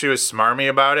time she was smarmy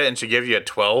about it and she gave you a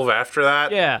 12 after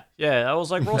that? Yeah. I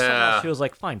was like, roll something else. She was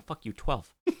like, fine, fuck you,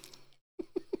 12.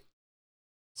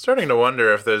 Starting to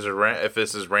wonder if if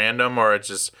this is random or it's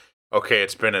just, okay,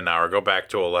 it's been an hour, go back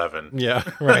to 11. Yeah,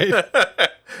 right.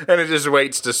 And it just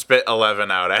waits to spit 11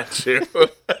 out at you.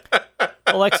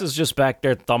 Alexa's just back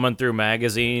there thumbing through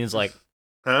magazines like,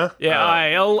 huh?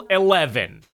 Yeah,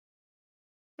 11.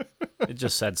 It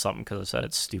just said something because I said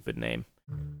its stupid name.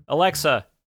 Alexa,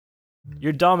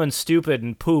 you're dumb and stupid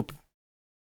and poop.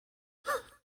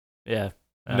 Yeah.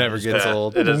 Never gets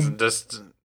old. It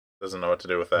doesn't know what to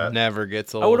do with that. Never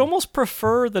gets old. I would almost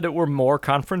prefer that it were more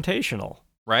confrontational.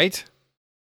 Right?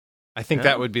 I think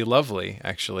that would be lovely,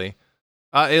 actually.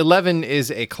 11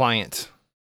 is a client.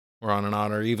 We're on an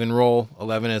odd or even roll.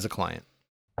 11 is a client.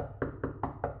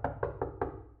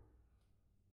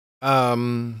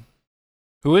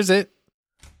 Who is it?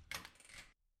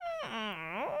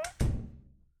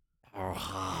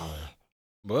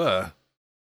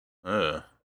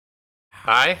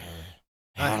 Hi?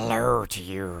 Hello to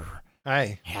you.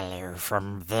 Hi. Hello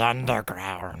from the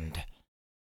underground.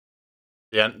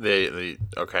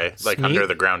 Okay, like under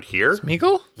the ground here?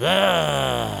 Smeagol?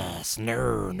 Yes.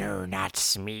 No, not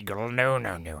Smeagol.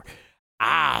 No.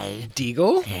 I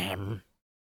Deagle? am...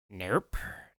 Nope.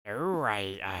 No,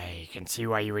 I can see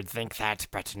why you would think that,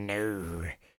 but no.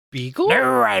 Beagle?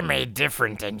 No, I'm a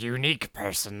different and unique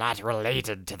person, not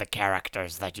related to the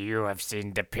characters that you have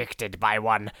seen depicted by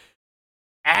one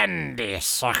Andy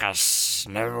Serkis.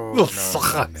 No.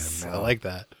 I like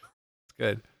that. It's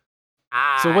good.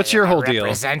 So what's your whole deal?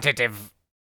 Representative.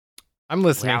 I'm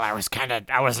listening. Well,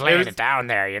 I was laying it down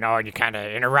there, and you kind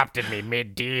of interrupted me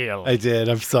mid-deal. I did.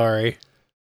 I'm sorry.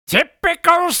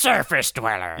 Typical surface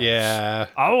dweller. Yeah.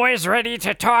 Always ready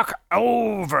to talk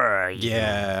over you.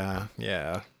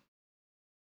 Yeah.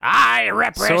 I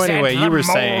represent So anyway, the you were mole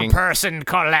saying... person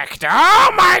collector.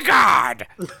 Oh my god!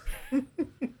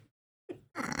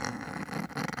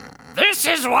 This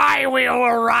is why we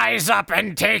will rise up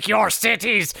and take your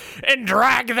cities and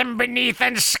drag them beneath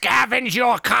and scavenge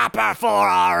your copper for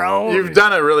our own. You've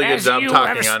done a really good job talking under us.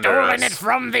 As you have stolen it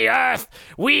from the earth,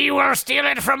 we will steal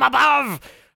it from above.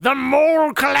 The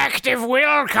Mole Collective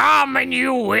will come and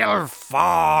you will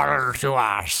fall to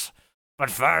us. But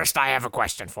first, I have a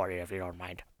question for you, if you don't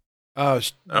mind. Oh,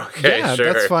 okay, yeah,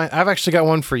 sure. that's fine. I've actually got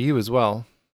one for you as well.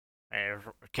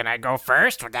 Can I go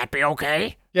first? Would that be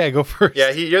okay? Yeah, go first. Yeah,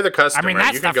 you're the customer. I mean,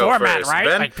 that's you can the go format, first. right?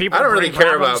 Ben, Like people I don't really bring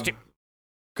care problems about...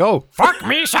 Go. Fuck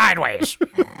me sideways.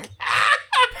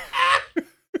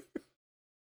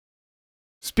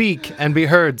 Speak and be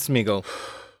heard, Smeagol.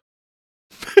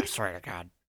 I swear to God.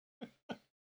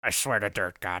 I swear to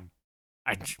dirt, God.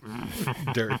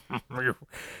 Dirt.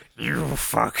 You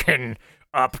fucking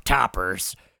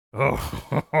up-toppers.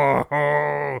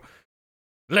 Oh.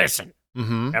 Listen.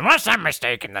 Mm-hmm. Unless I'm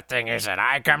mistaken, the thing is that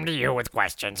I come to you with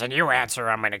questions and you answer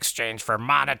them in exchange for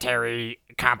monetary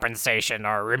compensation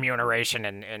or remuneration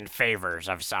and favors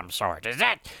of some sort.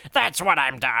 That's what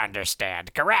I'm to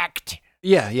understand, correct?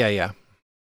 Yeah.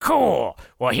 Cool.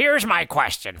 Well, here's my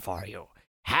question for you.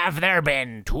 Have there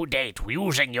been, to date,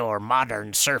 using your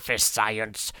modern surface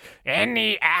science,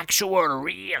 any actual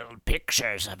real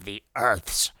pictures of the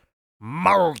Earth's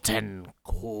molten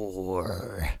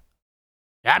core?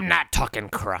 I'm not talking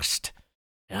crust.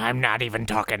 I'm not even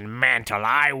talking mantle.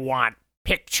 I want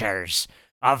pictures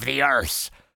of the Earth's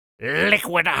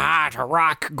liquid hot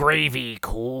rock gravy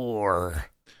core.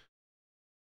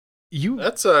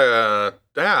 That's a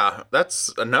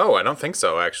no. I don't think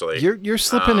so. Actually, You're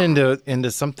slipping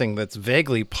into something that's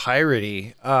vaguely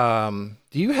piratey.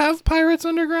 Do you have Pirates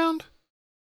Underground?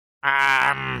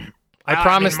 I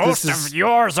promise most this is... of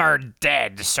yours are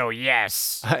dead, so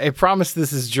yes. I promise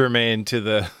this is germane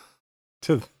to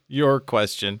your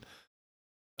question.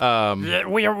 Yeah,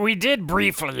 we did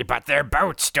briefly, but their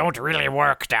boats don't really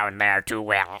work down there too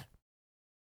well.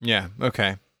 Yeah.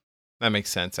 Okay. That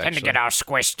makes sense. Actually, Tend to get all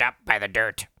squished up by the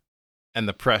dirt. And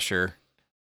the pressure.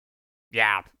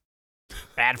 Yeah.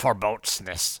 Bad for boats,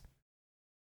 this.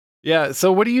 Yeah.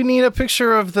 So, what do you need a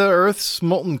picture of the Earth's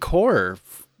molten core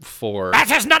for? That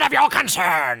is none of your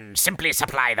concern. Simply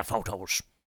supply the photos.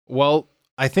 Well,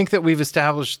 I think that we've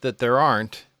established that there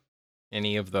aren't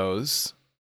any of those.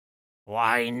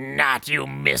 Why not, you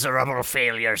miserable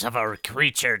failures of a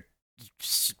creature,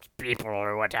 people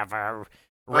or whatever?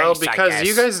 Well, race, because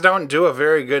you guys don't do a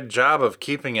very good job of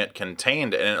keeping it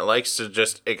contained, and it likes to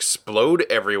just explode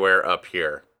everywhere up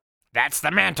here. That's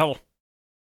the mantle.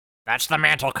 That's the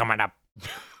mantle coming up.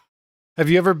 Have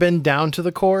you ever been down to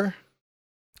the core?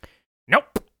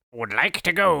 Nope. Would like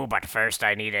to go, but first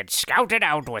I need it scouted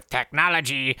out with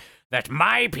technology that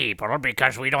my people,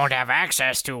 because we don't have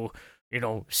access to,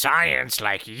 science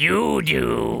like you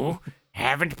do,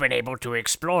 haven't been able to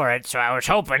explore it, so I was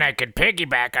hoping I could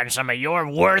piggyback on some of your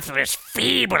worthless,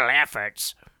 feeble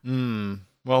efforts.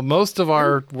 Well, most of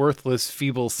our worthless,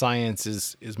 feeble science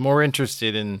is more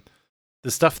interested in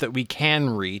the stuff that we can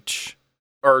reach.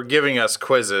 Or giving us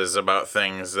quizzes about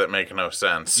things that make no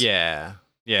sense. Yeah,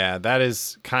 that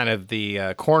is kind of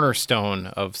the cornerstone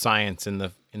of science in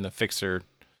the Fixer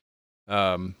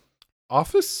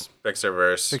office?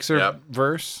 Fixerverse.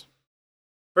 Fixerverse.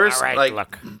 First, all right,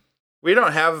 look. We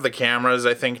don't have the cameras,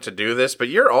 I think, to do this, but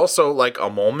you're also like a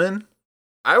moleman.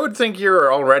 I would think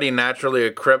you're already naturally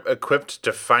equipped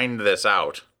to find this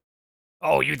out.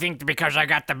 Oh, you think because I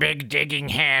got the big digging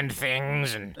hand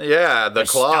things and the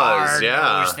claws,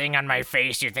 star nose thing on my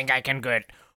face, you think I can get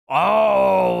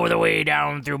all the way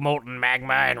down through molten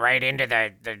magma and right into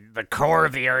the core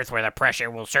of the Earth where the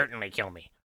pressure will certainly kill me?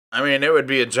 I mean, it would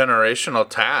be a generational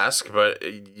task,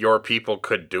 but your people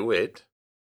could do it.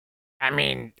 I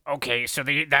mean, okay, so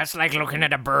that's like looking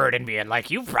at a bird and being like,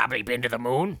 you've probably been to the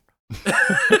moon.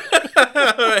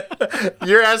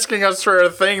 You're asking us for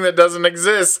a thing that doesn't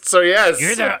exist, so yes.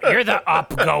 You're the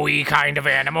up-go-y kind of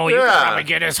animal. You can probably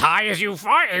get as high as you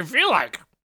feel like.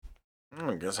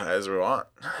 I guess high as we want.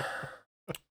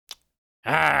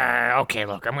 Okay,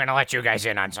 look, I'm going to let you guys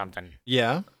in on something.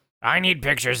 Yeah? I need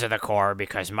pictures of the core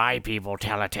because my people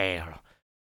tell a tale.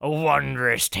 A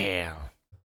wondrous tale.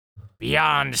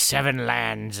 Beyond 7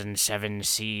 lands and 7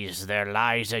 seas, there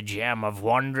lies a gem of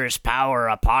wondrous power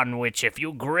upon which, if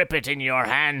you grip it in your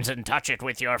hands and touch it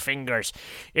with your fingers,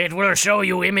 it will show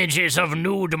you images of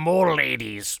nude mole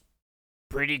ladies.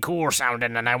 Pretty cool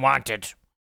sounding, and I want it.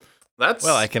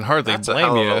 Well, I can hardly that's blame a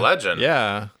hell you. of a legend.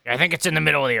 Yeah. I think it's in the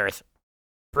middle of the earth.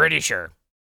 Pretty sure.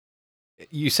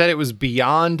 You said it was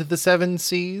beyond the 7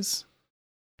 seas?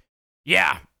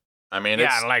 Yeah. I mean,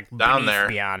 Yeah, it's like down beneath there.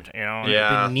 beyond, you know?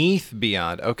 Yeah. Beneath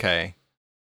beyond. Okay.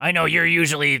 I know you're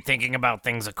usually thinking about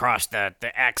things across the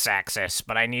x-axis,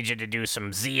 but I need you to do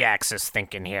some z-axis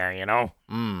thinking here, you know?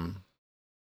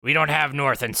 We don't have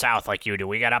north and south like you do.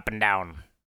 We got up and down.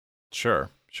 Sure.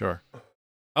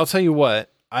 I'll tell you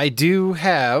what. I do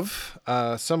have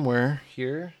somewhere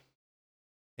here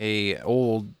a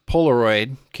old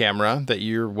Polaroid camera that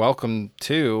you're welcome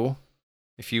to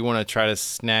if you want to try to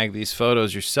snag these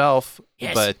photos yourself.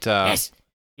 Yes, But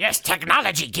yes,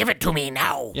 technology, give it to me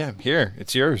now. yeah, here,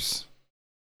 it's yours.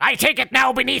 I take it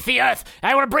now beneath the earth.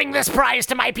 I will bring this prize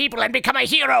to my people and become a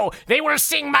hero. They will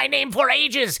sing my name for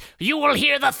ages. You will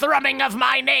hear the thrumming of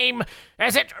my name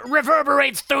as it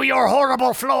reverberates through your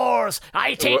horrible floors.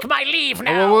 I take my leave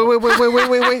now. Oh,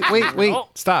 wait. Oh.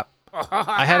 Stop.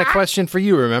 I had a question for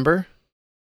you, remember?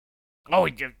 Oh,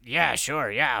 yeah,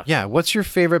 sure, yeah. Yeah, what's your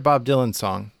favorite Bob Dylan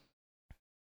song?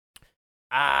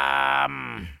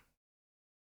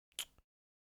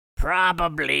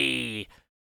 Probably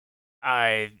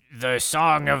the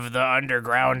Song of the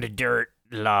Underground Dirt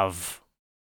Love.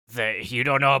 You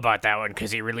don't know about that one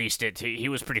because he released it. He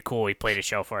was pretty cool. He played a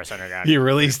show for us underground. He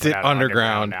released Put it out an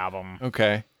underground. album.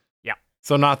 Okay. Yeah.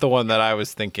 So not the one that I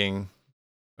was thinking,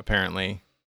 apparently.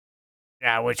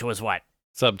 Yeah, which was what?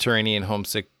 Subterranean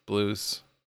Homesick Blues.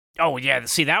 Oh yeah,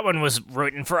 see that one was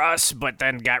written for us, but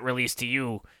then got released to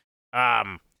you.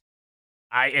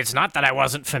 It's not that I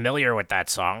wasn't familiar with that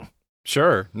song.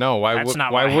 Sure. No, why That's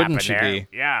not why what wouldn't you happened there.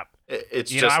 be? Yeah.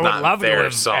 It's You just know, I would not love to their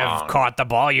have song. caught the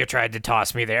ball you tried to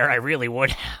toss me there. I really would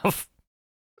have.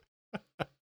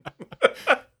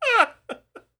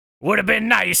 Would have been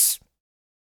nice.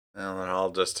 Well, they're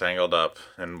all just tangled up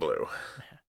in blue.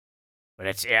 But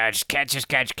it's just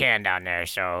catch can down there.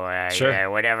 So Sure. yeah,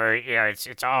 whatever. You know,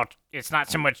 it's not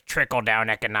so much trickle down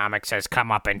economics as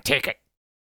come up and take it.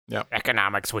 Yep.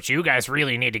 Economics, which you guys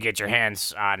really need to get your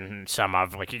hands on some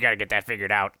of. Like you got to get that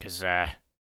figured out because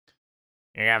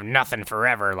you have nothing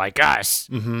forever like us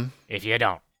if you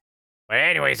don't. But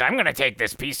anyways, I'm gonna take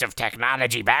this piece of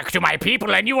technology back to my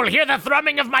people, and you will hear the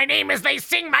thrumming of my name as they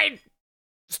sing my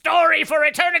story for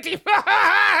eternity.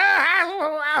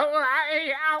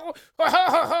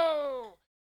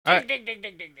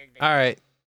 All right.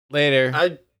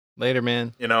 Later,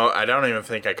 man. You know, I don't even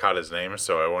think I caught his name,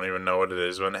 so I won't even know what it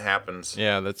is when it happens.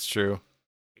 Yeah, that's true.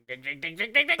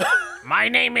 My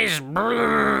name is an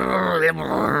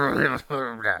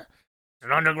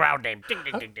underground name.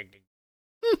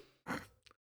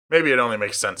 Maybe it only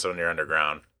makes sense when you're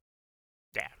underground.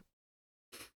 Yeah.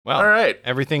 Well, All right.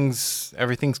 everything's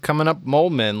coming up Mole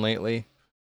Men lately.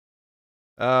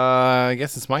 I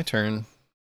guess it's my turn.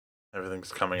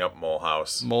 Everything's coming up Mole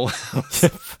House. Mole House.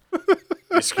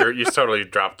 You totally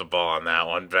dropped the ball on that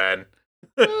one, Ben.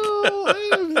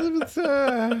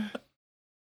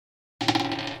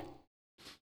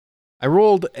 I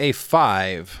rolled a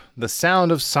 5. The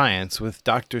Sound of Science with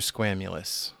Dr.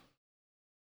 Squamulus.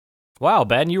 Wow,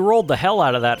 Ben, you rolled the hell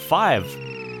out of that 5.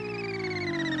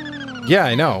 Yeah,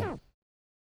 I know.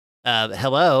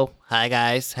 Hello. Hi,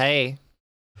 guys. Hey.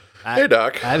 Hey,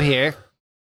 Doc. I'm here.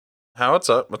 What's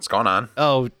up? What's going on?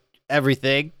 Oh,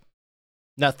 everything.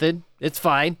 Nothing. It's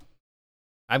fine.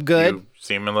 I'm good. You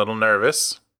seem a little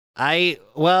nervous.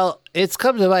 Well, it's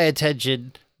come to my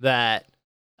attention that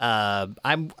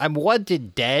I'm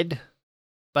wanted dead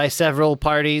by several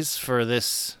parties for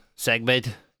this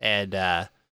segment, and that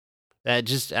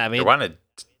just You wanted.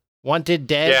 wanted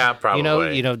dead. Yeah,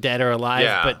 probably. You know, dead or alive,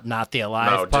 Yeah. but not the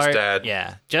alive No, just part. dead.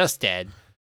 Yeah, just dead.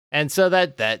 And so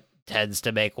that tends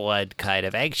to make one kind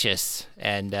of anxious,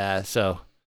 and so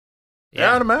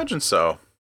Yeah, I'd imagine so.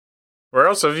 Where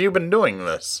else have you been doing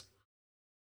this?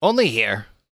 only here.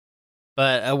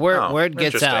 But word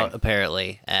gets interesting. out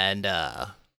apparently, and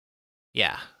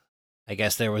yeah, I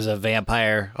guess there was a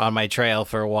vampire on my trail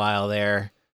for a while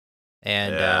there,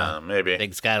 and Yeah, maybe.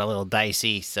 things got a little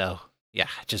dicey. So yeah,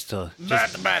 just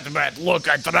Matt, look,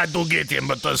 I tried to get him,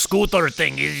 but the scooter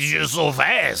thing is just so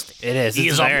fast. it is.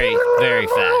 He's It's very very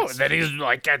fast. That is,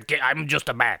 I can't get. I'm just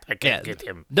a bat. I can't get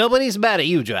him. Nobody's mad at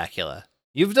you, Dracula.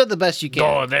 You've done the best you can.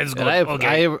 Oh, that's good. And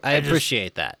Okay. I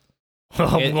appreciate that.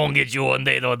 I'm gonna get you one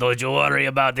day, though. Don't you worry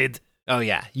about it. Oh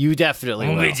yeah, you definitely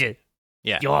I'm will. gonna get you.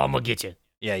 Yeah. Yo, I'm gonna get you.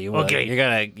 Yeah, you will. Okay.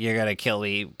 You're gonna kill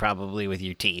me probably with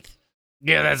your teeth.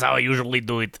 Yeah, that's how I usually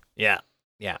do it. Yeah.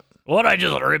 Or I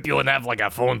just rip you in half like a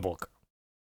phone book.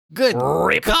 Good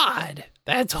Rip. God,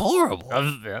 that's horrible.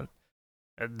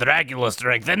 Dracula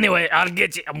strength. Anyway, I'll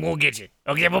get you. I'm gonna get you.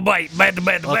 Okay, bye-bye. Bye.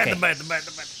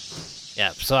 Yeah.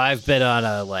 So I've been on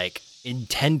a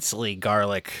intensely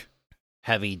garlic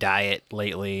heavy diet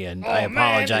lately, and I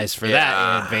apologize for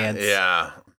that in advance.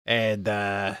 Yeah. And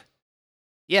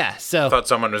so I thought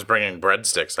someone was bringing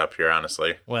breadsticks up here,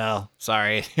 honestly. well,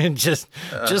 sorry, just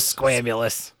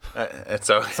squamulous. It's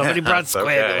okay. Somebody brought It's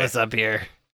okay. squamulous up here.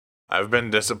 I've been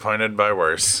disappointed by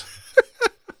worse.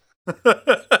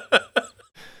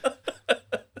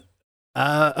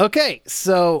 Okay,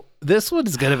 so this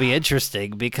one's gonna be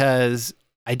interesting because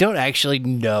I don't actually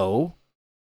know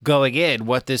going in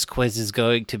what this quiz is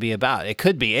going to be about. It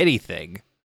could be anything,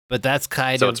 but that's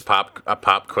So it's a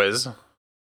pop quiz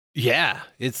yeah.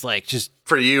 It's just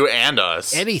for you and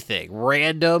us. anything,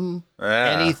 random,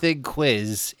 Yeah. anything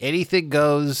quiz, anything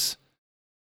goes.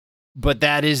 But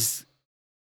that is,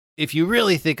 if you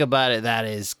really think about it, that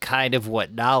is kind of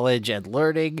what knowledge and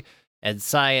learning and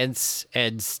science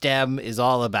and STEM is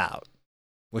all about,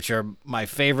 which are my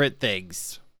favorite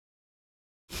things.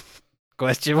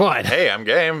 Question 1. Hey, I'm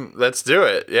game. Let's do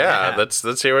it. Yeah. Yeah.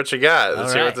 Let's hear what you got. Let's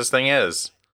All hear right. what this thing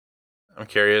is. I'm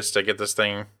curious to get this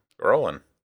thing rolling.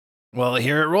 Well,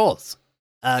 here it rolls.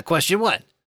 Question 1.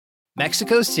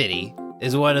 Mexico City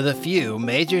is one of the few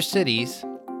major cities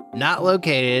not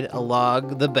located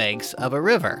along the banks of a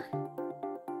river.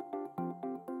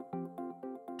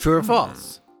 True or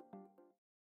false?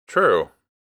 True.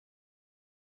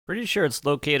 Pretty sure it's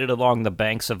located along the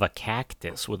banks of a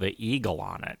cactus with an eagle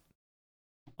on it.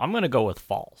 I'm going to go with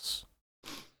false.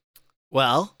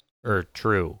 Well, Or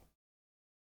true.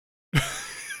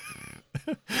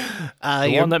 The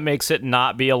you're- one that makes it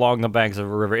not be along the banks of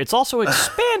a river. It's also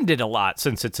expanded a lot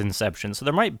since its inception, so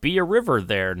there might be a river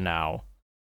there now.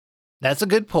 that's a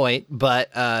good point,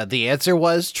 but the answer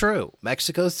was true.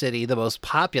 Mexico City, the most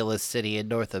populous city in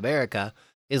North America,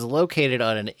 is located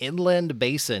on an inland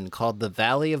basin called the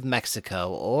Valley of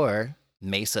Mexico, or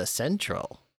Mesa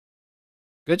Central.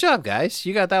 Good job, guys.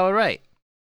 You got that one right.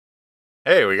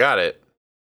 Hey, we got it.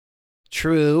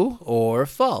 True or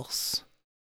false?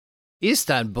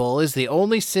 Istanbul is the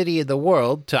only city in the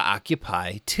world to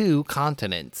occupy 2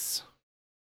 continents.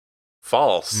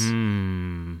 False.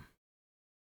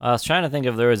 I was trying to think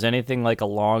if there was anything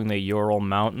along the Ural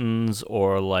Mountains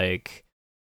or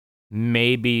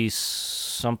maybe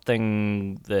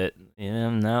something that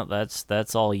no,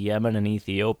 that's all Yemen and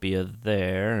Ethiopia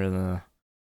there.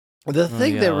 The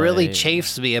thing that really yeah,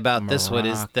 chafes me about this one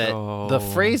is that the Morocco.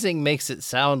 phrasing makes it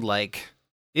sound like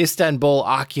Istanbul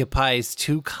occupies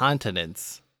 2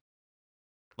 continents.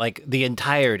 Like the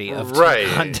entirety of 2 Right.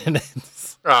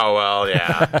 continents. Oh, well,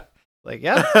 yeah.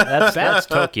 Yeah, That's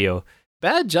Tokyo.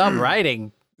 bad job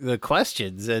writing the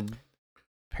questions, and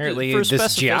apparently For this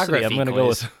specificity, geography I'm gonna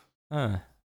quiz. I'm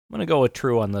gonna go with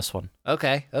true on this one.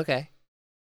 Okay.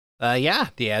 Yeah,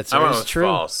 the answer I went is with true.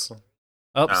 false.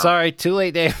 Oh, Oh. sorry, too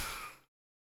late, Dave.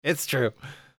 It's true.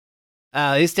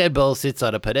 Istanbul sits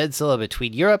on a peninsula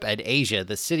between Europe and Asia.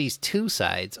 The city's 2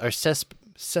 sides are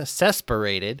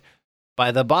separated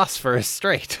by the Bosphorus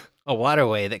Strait, a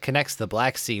waterway that connects the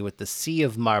Black Sea with the Sea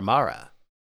of Marmara.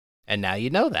 And now you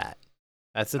know that.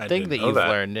 That's a I thing didn't that know you've that.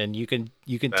 learned, and you can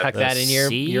tuck The that in your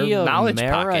Sea of knowledge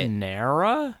pocket.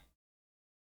 Marinara?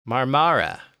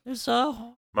 Marmara. There's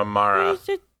a Mamara.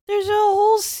 there's a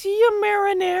whole Sea of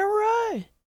Marinara.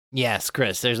 Yes,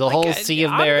 Chris, there's a whole Sea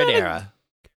of I'm gonna- Marinara.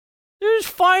 There's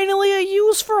finally a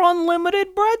use for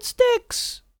unlimited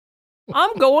breadsticks.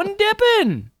 I'm going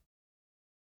dipping.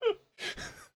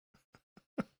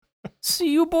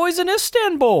 See you boys in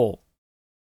Istanbul.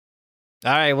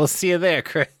 All right, we'll see you there,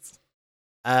 Chris.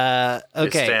 Okay.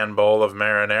 Istanbul of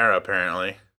marinara,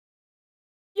 apparently.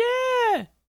 Yeah.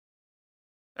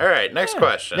 All right, next Yeah.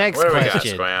 question. Next what do question. we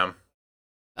got, Squam?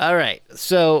 All right.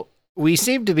 So we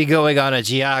seem to be going on a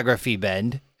geography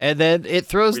bend, and then it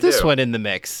throws We this do. one in the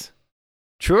mix.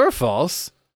 True or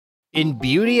false? In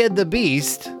Beauty and the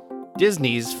Beast,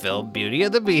 Disney's film Beauty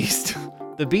and the Beast,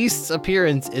 the Beast's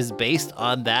appearance is based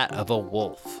on that of a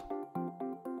wolf.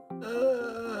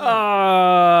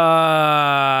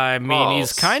 I mean,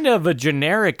 he's False. kind of a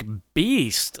generic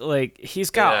beast. He's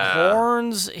got Yeah.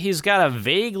 horns, he's got a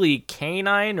vaguely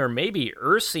canine or maybe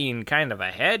ursine kind of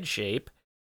a head shape.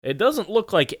 It doesn't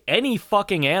look like any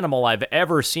fucking animal I've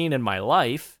ever seen in my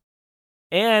life.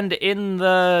 And in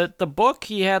the book,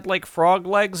 he had frog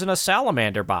legs and a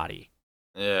salamander body.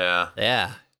 Yeah.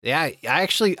 Yeah.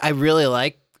 I really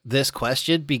like this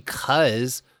question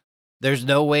because there's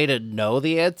no way to know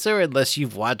the answer unless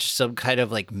you've watched some kind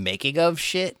of like making of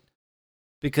shit.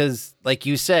 Because like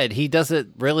you said, he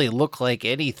doesn't really look like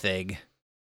anything.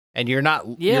 And you're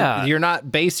not you're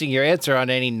not basing your answer on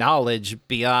any knowledge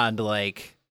beyond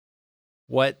like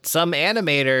what some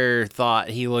animator thought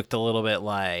he looked a little bit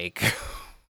like.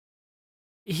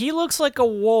 He looks like a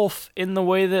wolf in the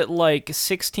way that like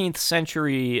 16th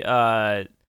century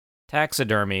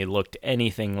taxidermy looked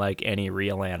anything like any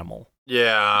real animal.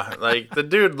 Yeah, like the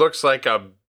dude looks like a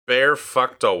bear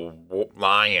fucked a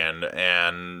lion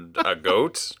and a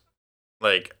goat.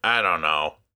 Like, I don't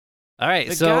know. All right,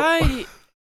 the guy,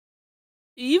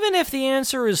 even if the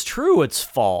answer is true, it's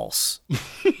false.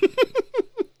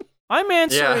 I'm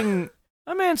answering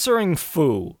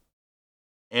foo.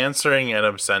 Answering in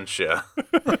absentia.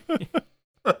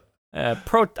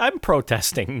 I'm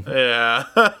protesting. Yeah.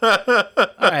 All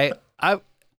right,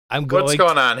 I'm going. What's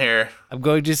going on here? I'm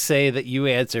going to say that you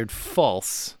answered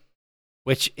false,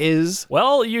 which is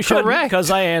you should correct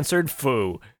because I answered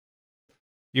foo.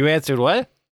 You answered what?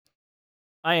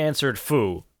 I answered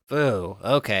foo. Foo.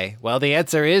 Okay. Well, the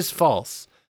answer is false.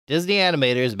 Disney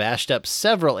animators mashed up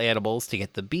several animals to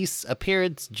get the beast's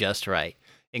appearance just right,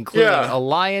 including a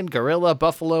lion, gorilla,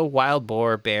 buffalo, wild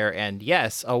boar, bear, and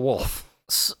yes, a wolf.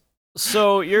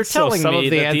 So you're telling me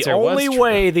that the only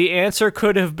way the answer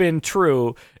could have been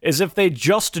true is if they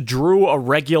just drew a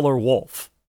regular wolf.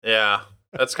 Yeah,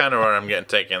 that's kind of where I'm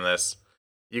taking this.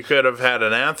 You could have had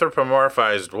an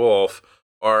anthropomorphized wolf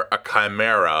or a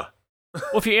chimera.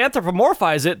 Well, if you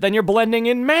anthropomorphize it, then you're blending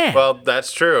in man. Well,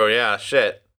 that's true. Yeah,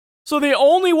 shit. So the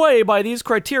only way by these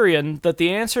criterion that the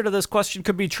answer to this question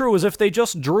could be true is if they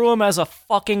just drew him as a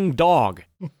fucking dog.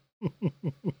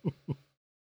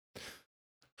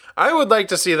 I would like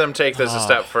to see them take this a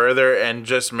step further and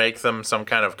just make them some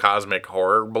kind of cosmic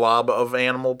horror blob of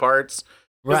animal parts.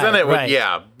 Because then it would,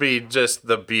 be just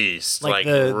the beast, like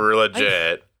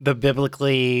legit. The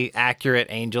biblically accurate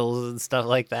angels and stuff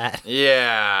like that.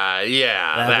 Yeah,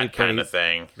 that kind of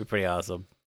thing. Be pretty awesome.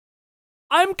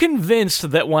 I'm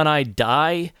convinced that when I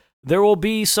die, there will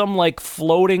be some, like,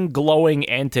 floating, glowing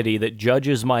entity that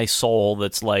judges my soul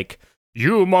that's like,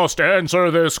 you must answer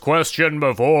this question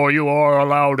before you are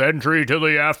allowed entry to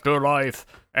the afterlife.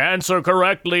 Answer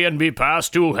correctly and be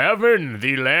passed to heaven,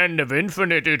 the land of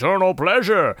infinite eternal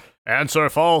pleasure. Answer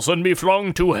false and be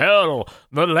flung to hell,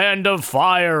 the land of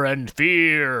fire and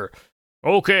fear.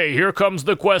 Okay, here comes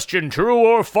the question, true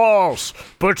or false?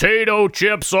 Potato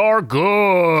chips are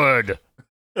good.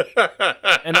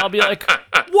 And I'll be like,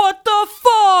 what the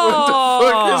fuck? What the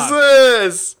fuck is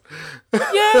this?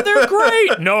 Yeah, they're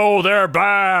great. No, they're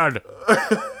bad.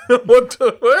 What?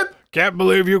 Can't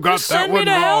believe you got that one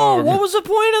wrong. Hell. What was the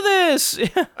point of this?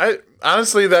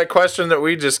 Honestly, that question that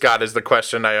we just got is the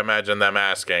question I imagine them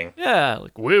asking. Yeah,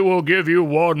 like, we will give you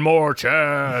one more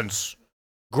chance.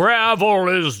 Gravel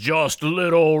is just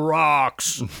little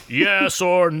rocks. Yes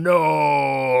or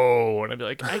no? And I'd be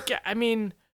like, I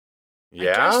mean, I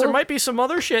guess there might be some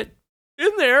other shit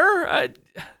in there.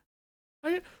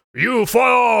 You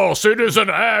false! It is an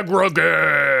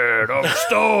aggregate of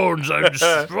stones and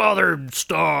other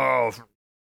stuff.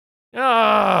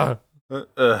 Yep.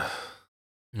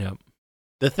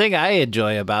 The thing I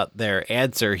enjoy about their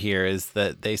answer here is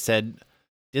that they said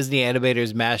Disney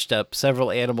animators mashed up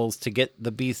several animals to get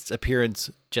the beast's appearance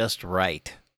just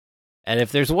right. And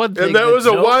if there's one thing, and that was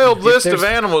a wild list of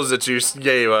animals that you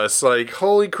gave us. Like,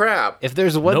 holy crap! If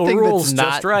there's one thing that's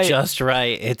not just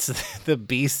right, it's the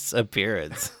beast's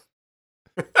appearance.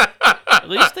 At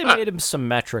least they made him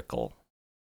symmetrical.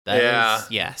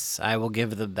 Yes, I will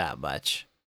give them that much.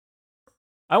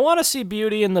 I want to see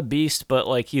Beauty and the Beast, but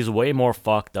like he's way more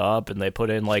fucked up, and they put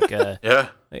in like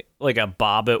a like a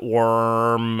bobbit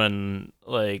worm and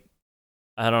like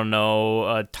I don't know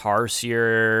a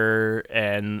tarsier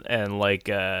and like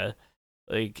an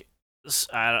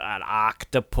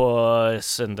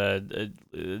octopus and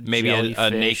maybe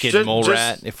a naked mole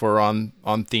rat if we're on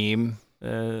theme.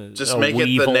 Just make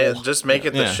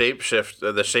it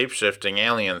the shape-shifting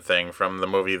alien thing from the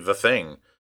movie The Thing.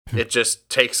 It just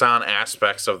takes on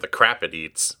aspects of the crap it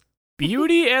eats.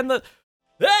 Beauty and the...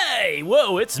 Hey,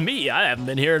 whoa, it's me. I haven't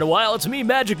been here in a while. It's me,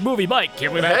 Magic Movie Mike.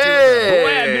 Coming at you with a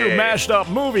brand new mashed up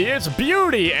movie. It's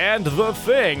Beauty and the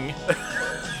Thing.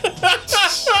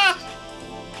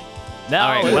 Now,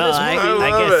 all right, well,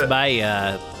 I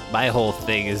guess my whole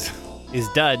thing is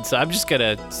done, so I'm just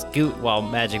gonna scoot while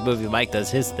Magic Movie Mike does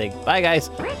his thing. Bye, guys.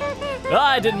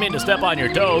 I didn't mean to step on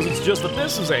your toes. It's just that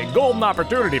this is a golden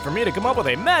opportunity for me to come up with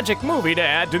a magic movie to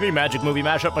add to the Magic Movie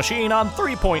Mashup Machine on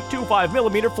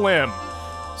 3.25mm film.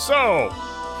 So,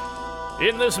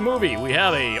 In this movie, we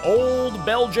have a old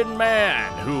Belgian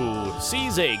man who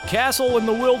sees a castle in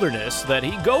the wilderness that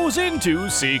he goes into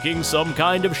seeking some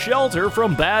kind of shelter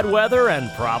from bad weather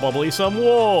and probably some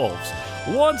wolves.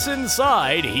 Once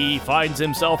inside, he finds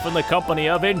himself in the company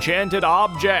of enchanted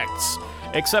objects.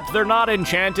 Except they're not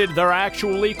enchanted, they're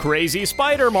actually crazy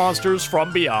spider monsters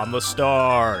from beyond the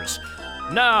stars.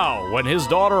 Now, when his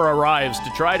daughter arrives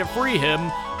to try to free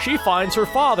him, she finds her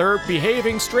father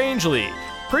behaving strangely.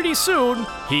 Pretty soon,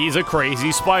 he's a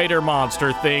crazy spider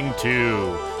monster thing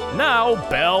too. Now,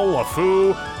 Belle,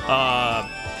 LeFou,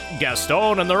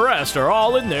 Gaston, and the rest are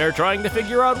all in there trying to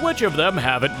figure out which of them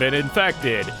haven't been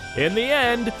infected. In the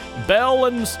end, Belle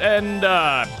and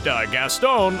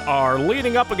Gaston are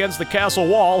leaning up against the castle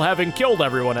wall, having killed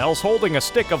everyone else, holding a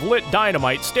stick of lit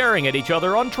dynamite, staring at each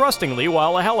other untrustingly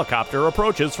while a helicopter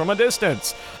approaches from a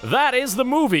distance. That is the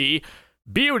movie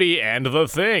Beauty and the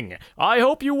Thing. I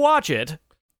hope you watch it.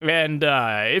 And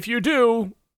if you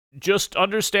do, just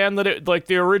understand that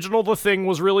the original The Thing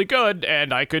was really good,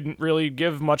 and I couldn't really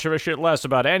give much of a shit less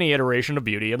about any iteration of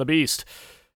Beauty and the Beast.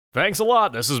 Thanks a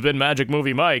lot. This has been Magic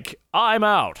Movie Mike. I'm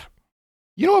out.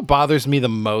 You know what bothers me the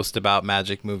most about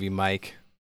Magic Movie Mike?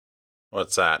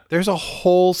 What's that? There's a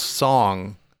whole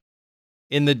song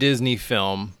in the Disney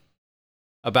film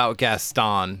about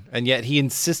Gaston, and yet he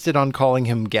insisted on calling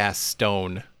him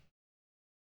Gaston.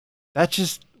 That's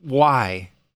just why.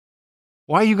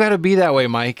 Why you gotta be that way,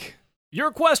 Mike?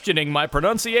 You're questioning my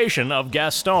pronunciation of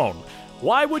Gaston.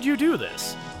 Why would you do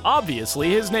this?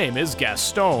 Obviously, his name is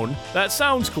Gaston. That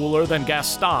sounds cooler than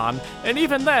Gaston, and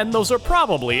even then, those are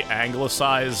probably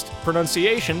anglicized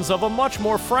pronunciations of a much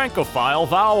more francophile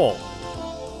vowel.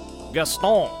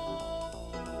 Gaston.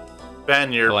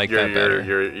 Ben,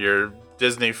 your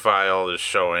Disney file is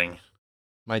showing.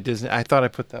 My Disney. I thought I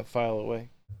put that file away.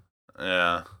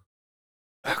 Yeah.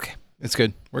 Okay. It's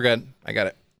good. We're good. I got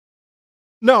it.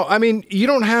 No, I mean, you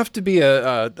don't have to be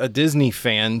a Disney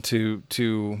fan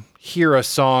to hear a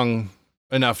song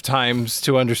enough times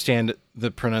to understand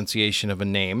the pronunciation of a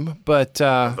name, but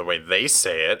the way they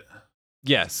say it.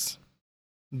 Yes.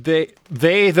 The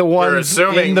ones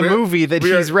in the movie that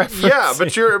he's referencing. Yeah,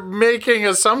 but you're making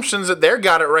assumptions that they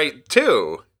got it right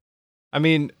too. I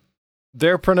mean,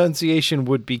 their pronunciation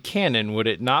would be canon, would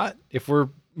it not? If we're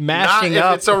mashing not if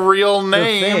up it's a real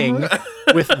name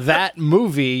with that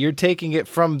movie, you're taking it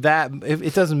from that.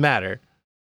 It doesn't matter.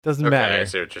 Doesn't matter. I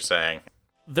see what you're saying.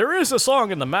 There is a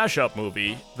song in the mashup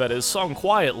movie that is sung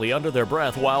quietly under their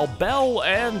breath while Belle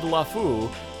and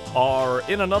LeFou are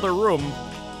in another room.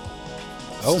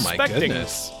 Oh my suspecting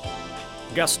goodness.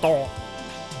 Gaston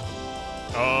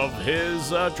of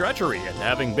his treachery and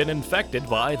having been infected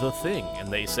by the Thing, and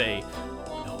they say,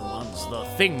 "No one's the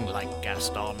Thing like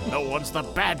Gaston. No one's the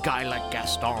bad guy like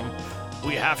Gaston.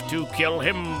 We have to kill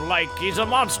him like he's a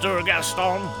monster,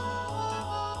 Gaston."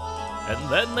 And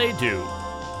then they do.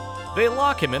 They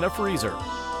lock him in a freezer.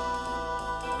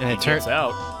 And it turns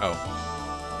out.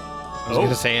 Oh. I was going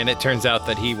to say, and it turns out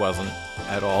that he wasn't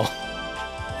at all.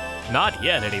 Not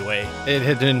yet, anyway. It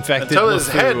had infected until his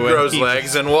head grows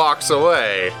legs and walks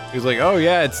away. He's like, "Oh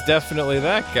yeah, it's definitely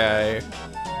that guy."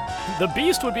 The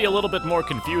Beast would be a little bit more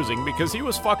confusing because he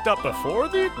was fucked up before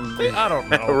the thing. I don't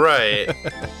know. Right.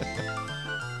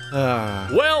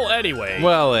 Well,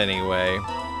 anyway.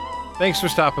 Thanks for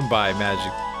stopping by,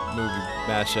 Magic Movie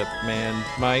Mashup Man,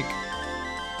 Mike.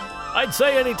 I'd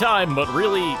say anytime, but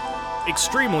really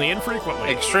extremely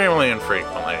infrequently. Extremely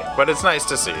infrequently, but it's nice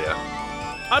to see you.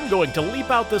 I'm going to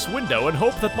leap out this window and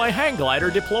hope that my hang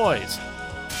glider deploys.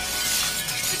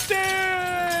 It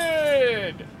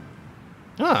did!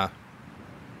 Huh.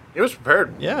 He was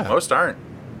prepared. Yeah. Most aren't.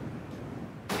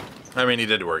 I mean, he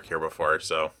did work here before,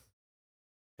 so.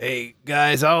 Hey,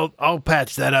 guys, I'll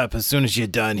patch that up as soon as you're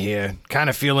done here. Kind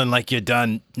of feeling like you're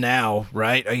done now,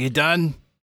 right? Are you done?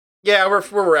 Yeah, we're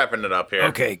wrapping it up here.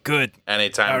 Okay, good.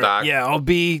 Anytime, Doc. Yeah, I'll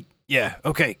be... Yeah,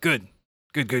 okay, good.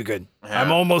 Good. Yeah.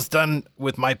 I'm almost done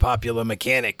with my popular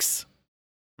mechanics.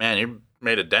 Man, you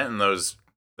made a dent in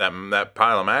that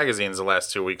pile of magazines the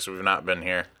last 2 weeks we've not been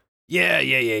here.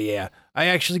 Yeah. I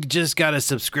actually just got a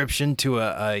subscription to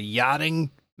a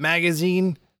yachting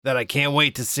magazine that I can't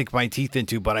wait to sink my teeth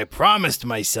into, but I promised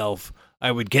myself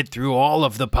I would get through all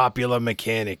of the popular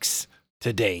mechanics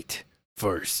to date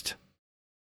first.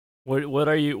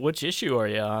 Which issue are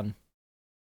you on?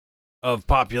 Of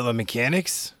popular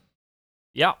mechanics?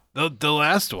 Yeah. The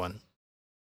last one.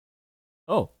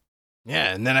 Oh.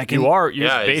 Yeah, and then I can... You're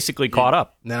basically caught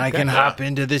up. Then I can hop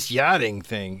into this yachting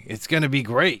thing. It's going to be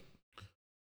great.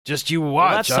 Just you watch.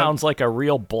 Well, that sounds like a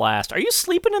real blast. Are you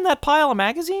sleeping in that pile of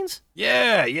magazines?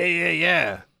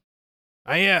 Yeah.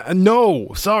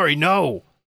 No, sorry, no.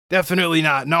 Definitely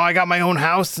not. No, I got my own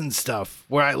house and stuff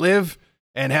where I live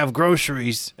and have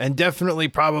groceries and definitely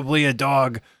probably a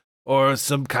dog or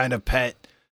some kind of pet.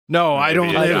 No, I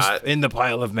don't live in the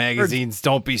pile of magazines.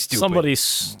 Don't be stupid.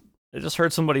 I just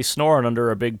heard somebody snoring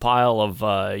under a big pile of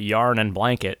Yarn and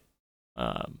Blanket.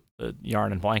 The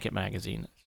Yarn and Blanket magazine.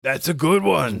 That's a good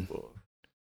one.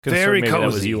 Very cozy. That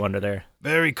was you under there.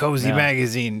 Very cozy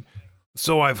magazine.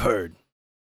 So I've heard.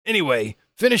 Anyway,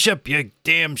 finish up your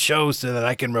damn show so that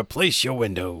I can replace your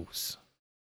windows.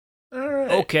 All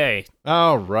right. Okay.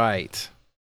 All right.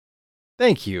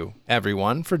 Thank you,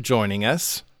 everyone, for joining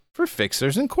us for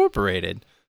Fixers Incorporated.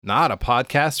 Not a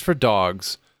podcast for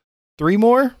dogs. 3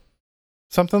 more?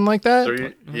 Something like that?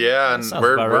 3, yeah, and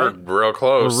we're real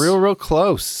close. We're real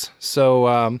close.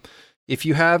 So if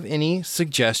you have any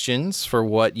suggestions for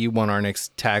what you want our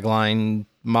next tagline,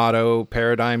 motto,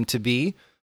 paradigm to be,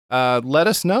 let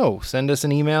us know. Send us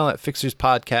an email at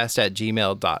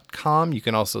fixerspodcast@gmail.com. You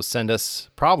can also send us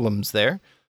problems there.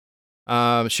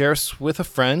 Share us with a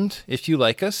friend if you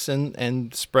like us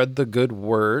and spread the good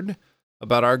word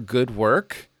about our good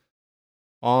work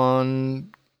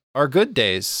on our good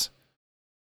days.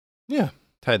 Yeah,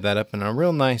 tied that up in a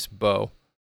real nice bow.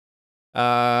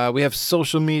 We have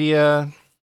social media.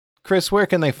 Chris, where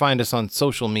can they find us on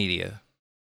social media?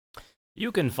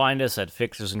 You can find us at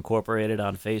Fixers Incorporated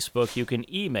on Facebook. You can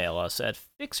email us at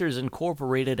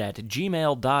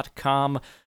fixersincorporated@gmail.com.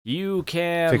 You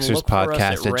can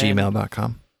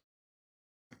fixerspodcast@gmail.com.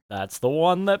 That's the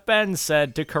one that Ben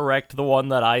said to correct the one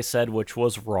that I said, which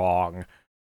was wrong.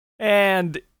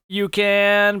 And you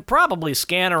can probably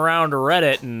scan around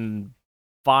Reddit and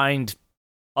find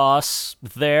us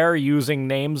there using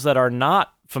names that are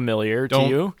not familiar to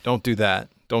you. Don't do that.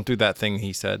 Don't do that thing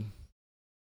he said.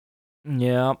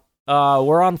 Yeah.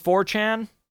 We're on 4chan.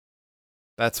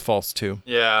 That's false too.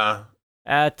 Yeah.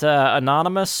 At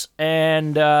Anonymous,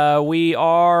 and we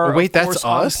are wait, that's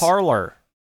us? on Parler.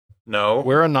 No.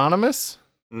 We're anonymous?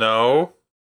 No,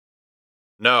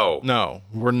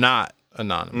 we're not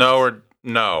anonymous.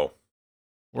 No.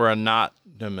 We're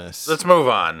anonymous. Let's move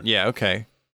on. Yeah, okay.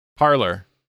 Parler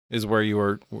is where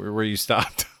you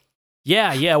stopped.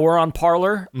 Yeah, we're on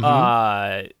Parler.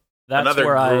 Mm-hmm. That's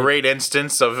another great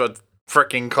instance of a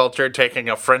fricking culture taking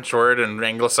a French word and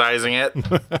anglicizing it.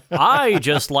 I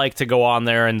just like to go on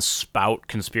there and spout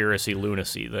conspiracy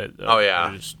lunacy.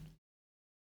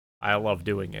 I love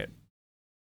doing it.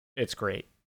 It's great.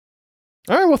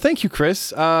 All right, well, thank you,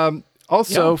 Chris.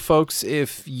 Also, folks,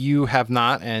 if you have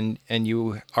not and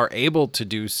you are able to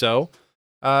do so,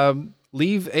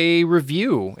 leave a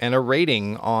review and a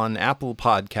rating on Apple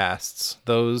Podcasts.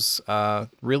 Those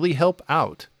really help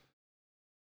out.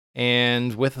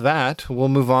 And with that, we'll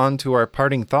move on to our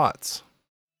parting thoughts.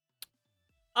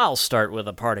 I'll start with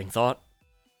a parting thought.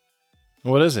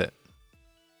 What is it?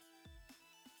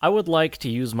 I would like to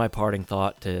use my parting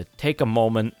thought to take a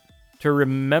moment to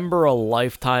remember a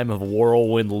lifetime of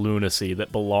whirlwind lunacy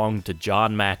that belonged to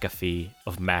John McAfee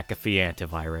of McAfee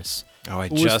Antivirus. Oh, I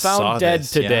who just was found saw dead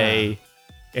this. today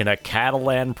in a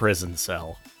Catalan prison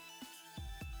cell.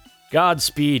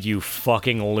 Godspeed, you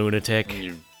fucking lunatic.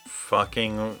 You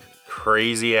fucking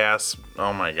crazy ass.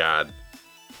 Oh my god.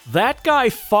 That guy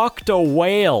fucked a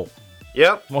whale.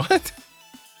 Yep. What?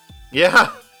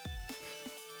 Yeah.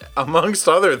 Amongst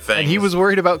other things. And he was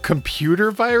worried about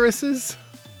computer viruses?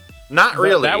 Not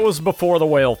really. That was before the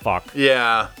whale fuck.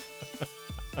 Yeah.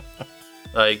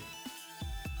 Like.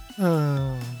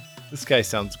 This guy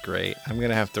sounds great. I'm going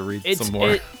to have to read some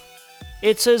more.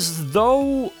 It's as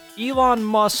though Elon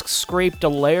Musk scraped a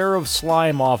layer of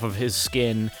slime off of his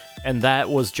skin, and that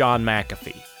was John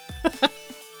McAfee.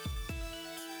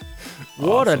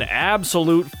 What an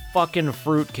absolute fucking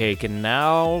fruitcake, and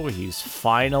now he's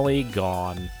finally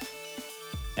gone.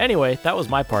 Anyway, that was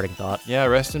my parting thought. Yeah,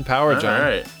 rest in power, John. All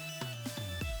right.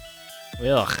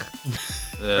 Ugh.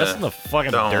 Rest in the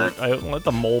fucking dirt. Let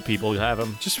the mole people have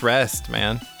him. Just rest,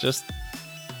 man. Just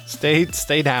stay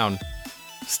down.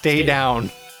 Stay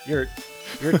down. Your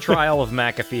trial of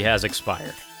McAfee has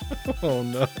expired. Oh,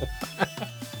 no.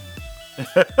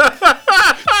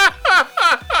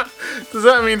 Does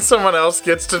that mean someone else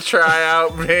gets to try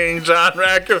out being John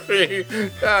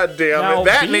McAfee? God damn it.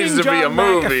 That needs to be a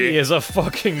movie. McAfee is a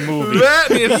fucking movie. That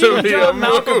needs to be a movie. John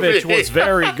Malkovich was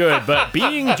very good, but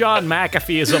Being John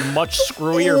McAfee is a much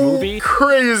screwier movie.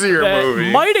 Crazier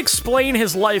movie. Might explain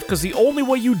his life, because the only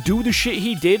way you do the shit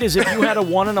he did is if you had a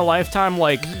one-in-a-lifetime,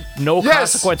 like, no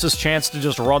consequences chance to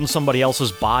just run somebody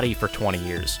else's body for 20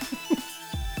 years.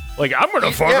 Like, I'm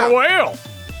gonna fuck a whale.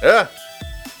 Yeah.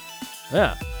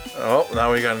 Yeah. Oh,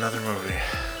 now we got another movie.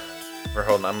 Or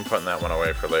hold on, I'm putting that one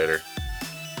away for later.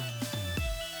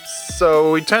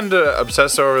 So we tend to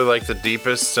obsess over like the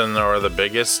deepest or the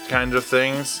biggest kind of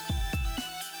things.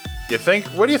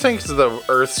 What do you think is the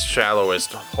Earth's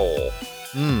shallowest hole?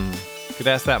 Could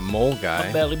ask that mole My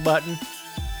guy. belly button.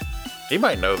 He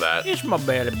might know that. It's my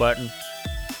belly button.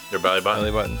 Your belly button?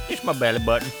 Belly button. It's my belly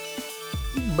button.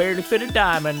 You can barely fit a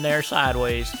dime in there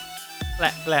sideways.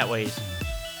 Flatways.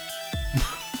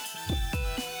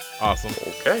 Awesome.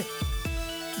 Okay.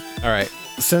 All right.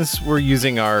 Since we're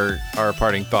using our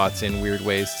parting thoughts in weird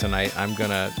ways tonight, I'm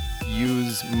gonna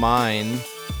use mine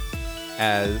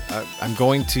as I'm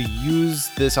going to use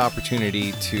this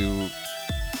opportunity to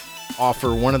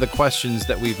offer one of the questions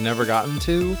that we've never gotten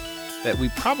to, that we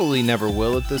probably never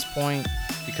will at this point,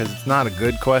 because it's not a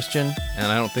good question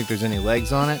and I don't think there's any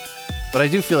legs on it, but I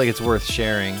do feel like it's worth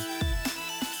sharing.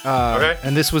 Okay.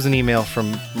 And this was an email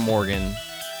from Morgan.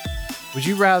 Would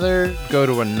you rather go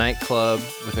to a nightclub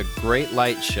with a great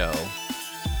light show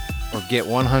or get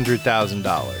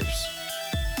 $100,000?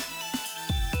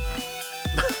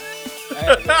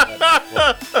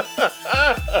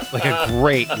 Like a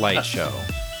great light show.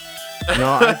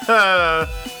 No,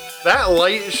 that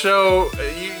light show.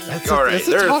 All right,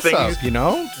 there are things. You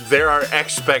know, there are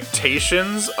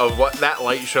expectations of what that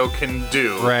light show can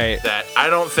do. Right. That I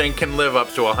don't think can live up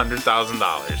to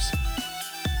 $100,000.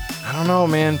 I don't know,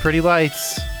 man. Pretty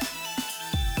lights.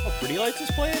 Oh, Pretty Lights is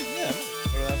playing? Yeah,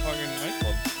 go to that fucking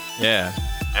nightclub. Yeah.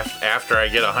 After I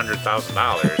get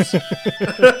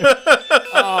 $100,000.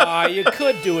 Aw, you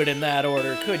could do it in that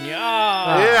order, couldn't you?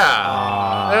 Yeah.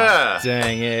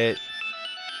 Dang it.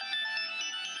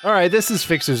 All right, this is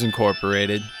Fixers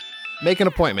Incorporated. Make an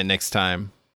appointment next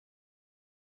time.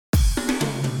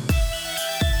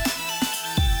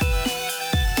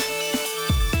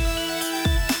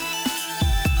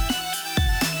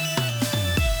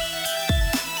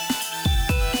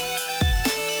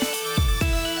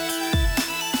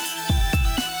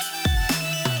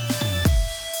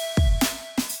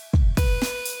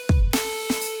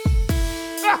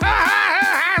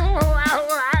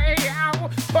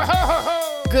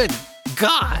 Good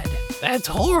God, that's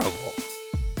horrible.